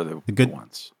right. They're the good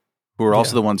ones. Who are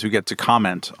also the ones who get to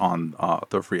comment on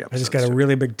the free episodes. I just got a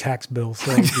really big tax bill,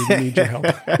 so we need your help.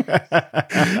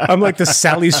 I'm like the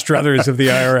Sally Struthers of the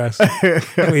IRS.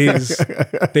 Please.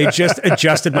 They just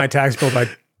adjusted my tax bill by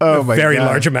a very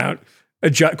large amount.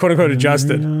 Quote unquote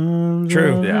adjusted.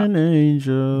 True. Yeah.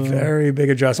 Very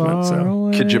big adjustment. So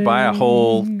could you buy a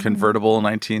whole convertible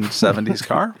 1970s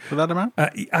car for that amount?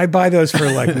 I buy those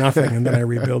for like nothing and then I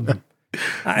rebuild them.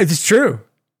 It's true.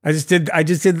 I just did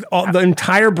all the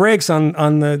entire brakes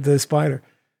on the Spider.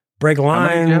 Brake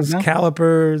lines,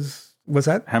 calipers. What's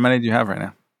that? How many do you have right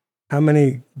now? How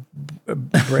many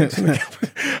brakes? How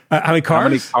many cars? How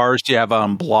many cars do you have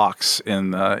on blocks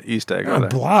in East Egg?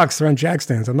 Blocks, they're on jack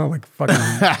stands. I'm not like fucking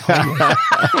I'm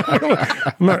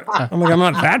not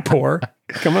that poor.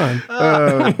 Come on.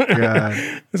 Oh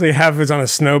God. So you have is on a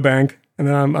snowbank and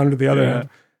then I'm under the other end.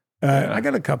 I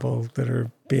got a couple that are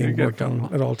being worked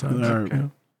on at all times. Okay.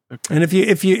 And if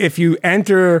you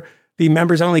enter the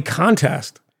members only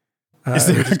contest, is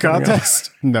there a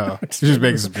contest? No, just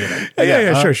make some peanut.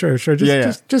 Sure.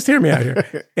 Just hear me out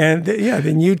here, and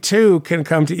then you too can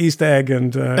come to East Egg,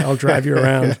 and I'll drive you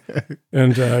around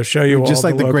and show you just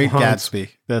all like the Great haunts.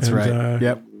 Gatsby. That's right.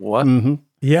 Yep. What? Mm-hmm.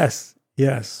 Yes.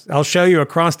 I'll show you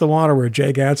across the water where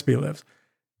Jay Gatsby lives,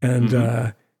 and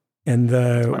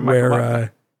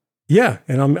where.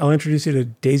 And I'll introduce you to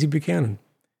Daisy Buchanan.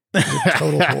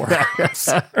 Total whore.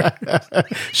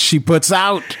 She puts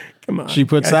out. Come on. She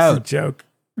puts out. A joke.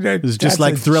 It's just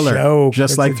like Thriller. Joke.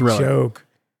 Just like Thriller. Joke.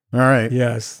 All right.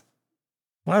 Yes.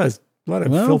 A lot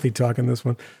of filthy talk in this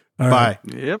one. All bye.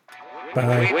 Right. Yep.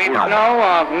 Bye. We know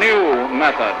of new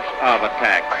methods of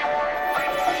attack.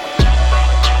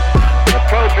 The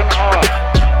Trojan horse.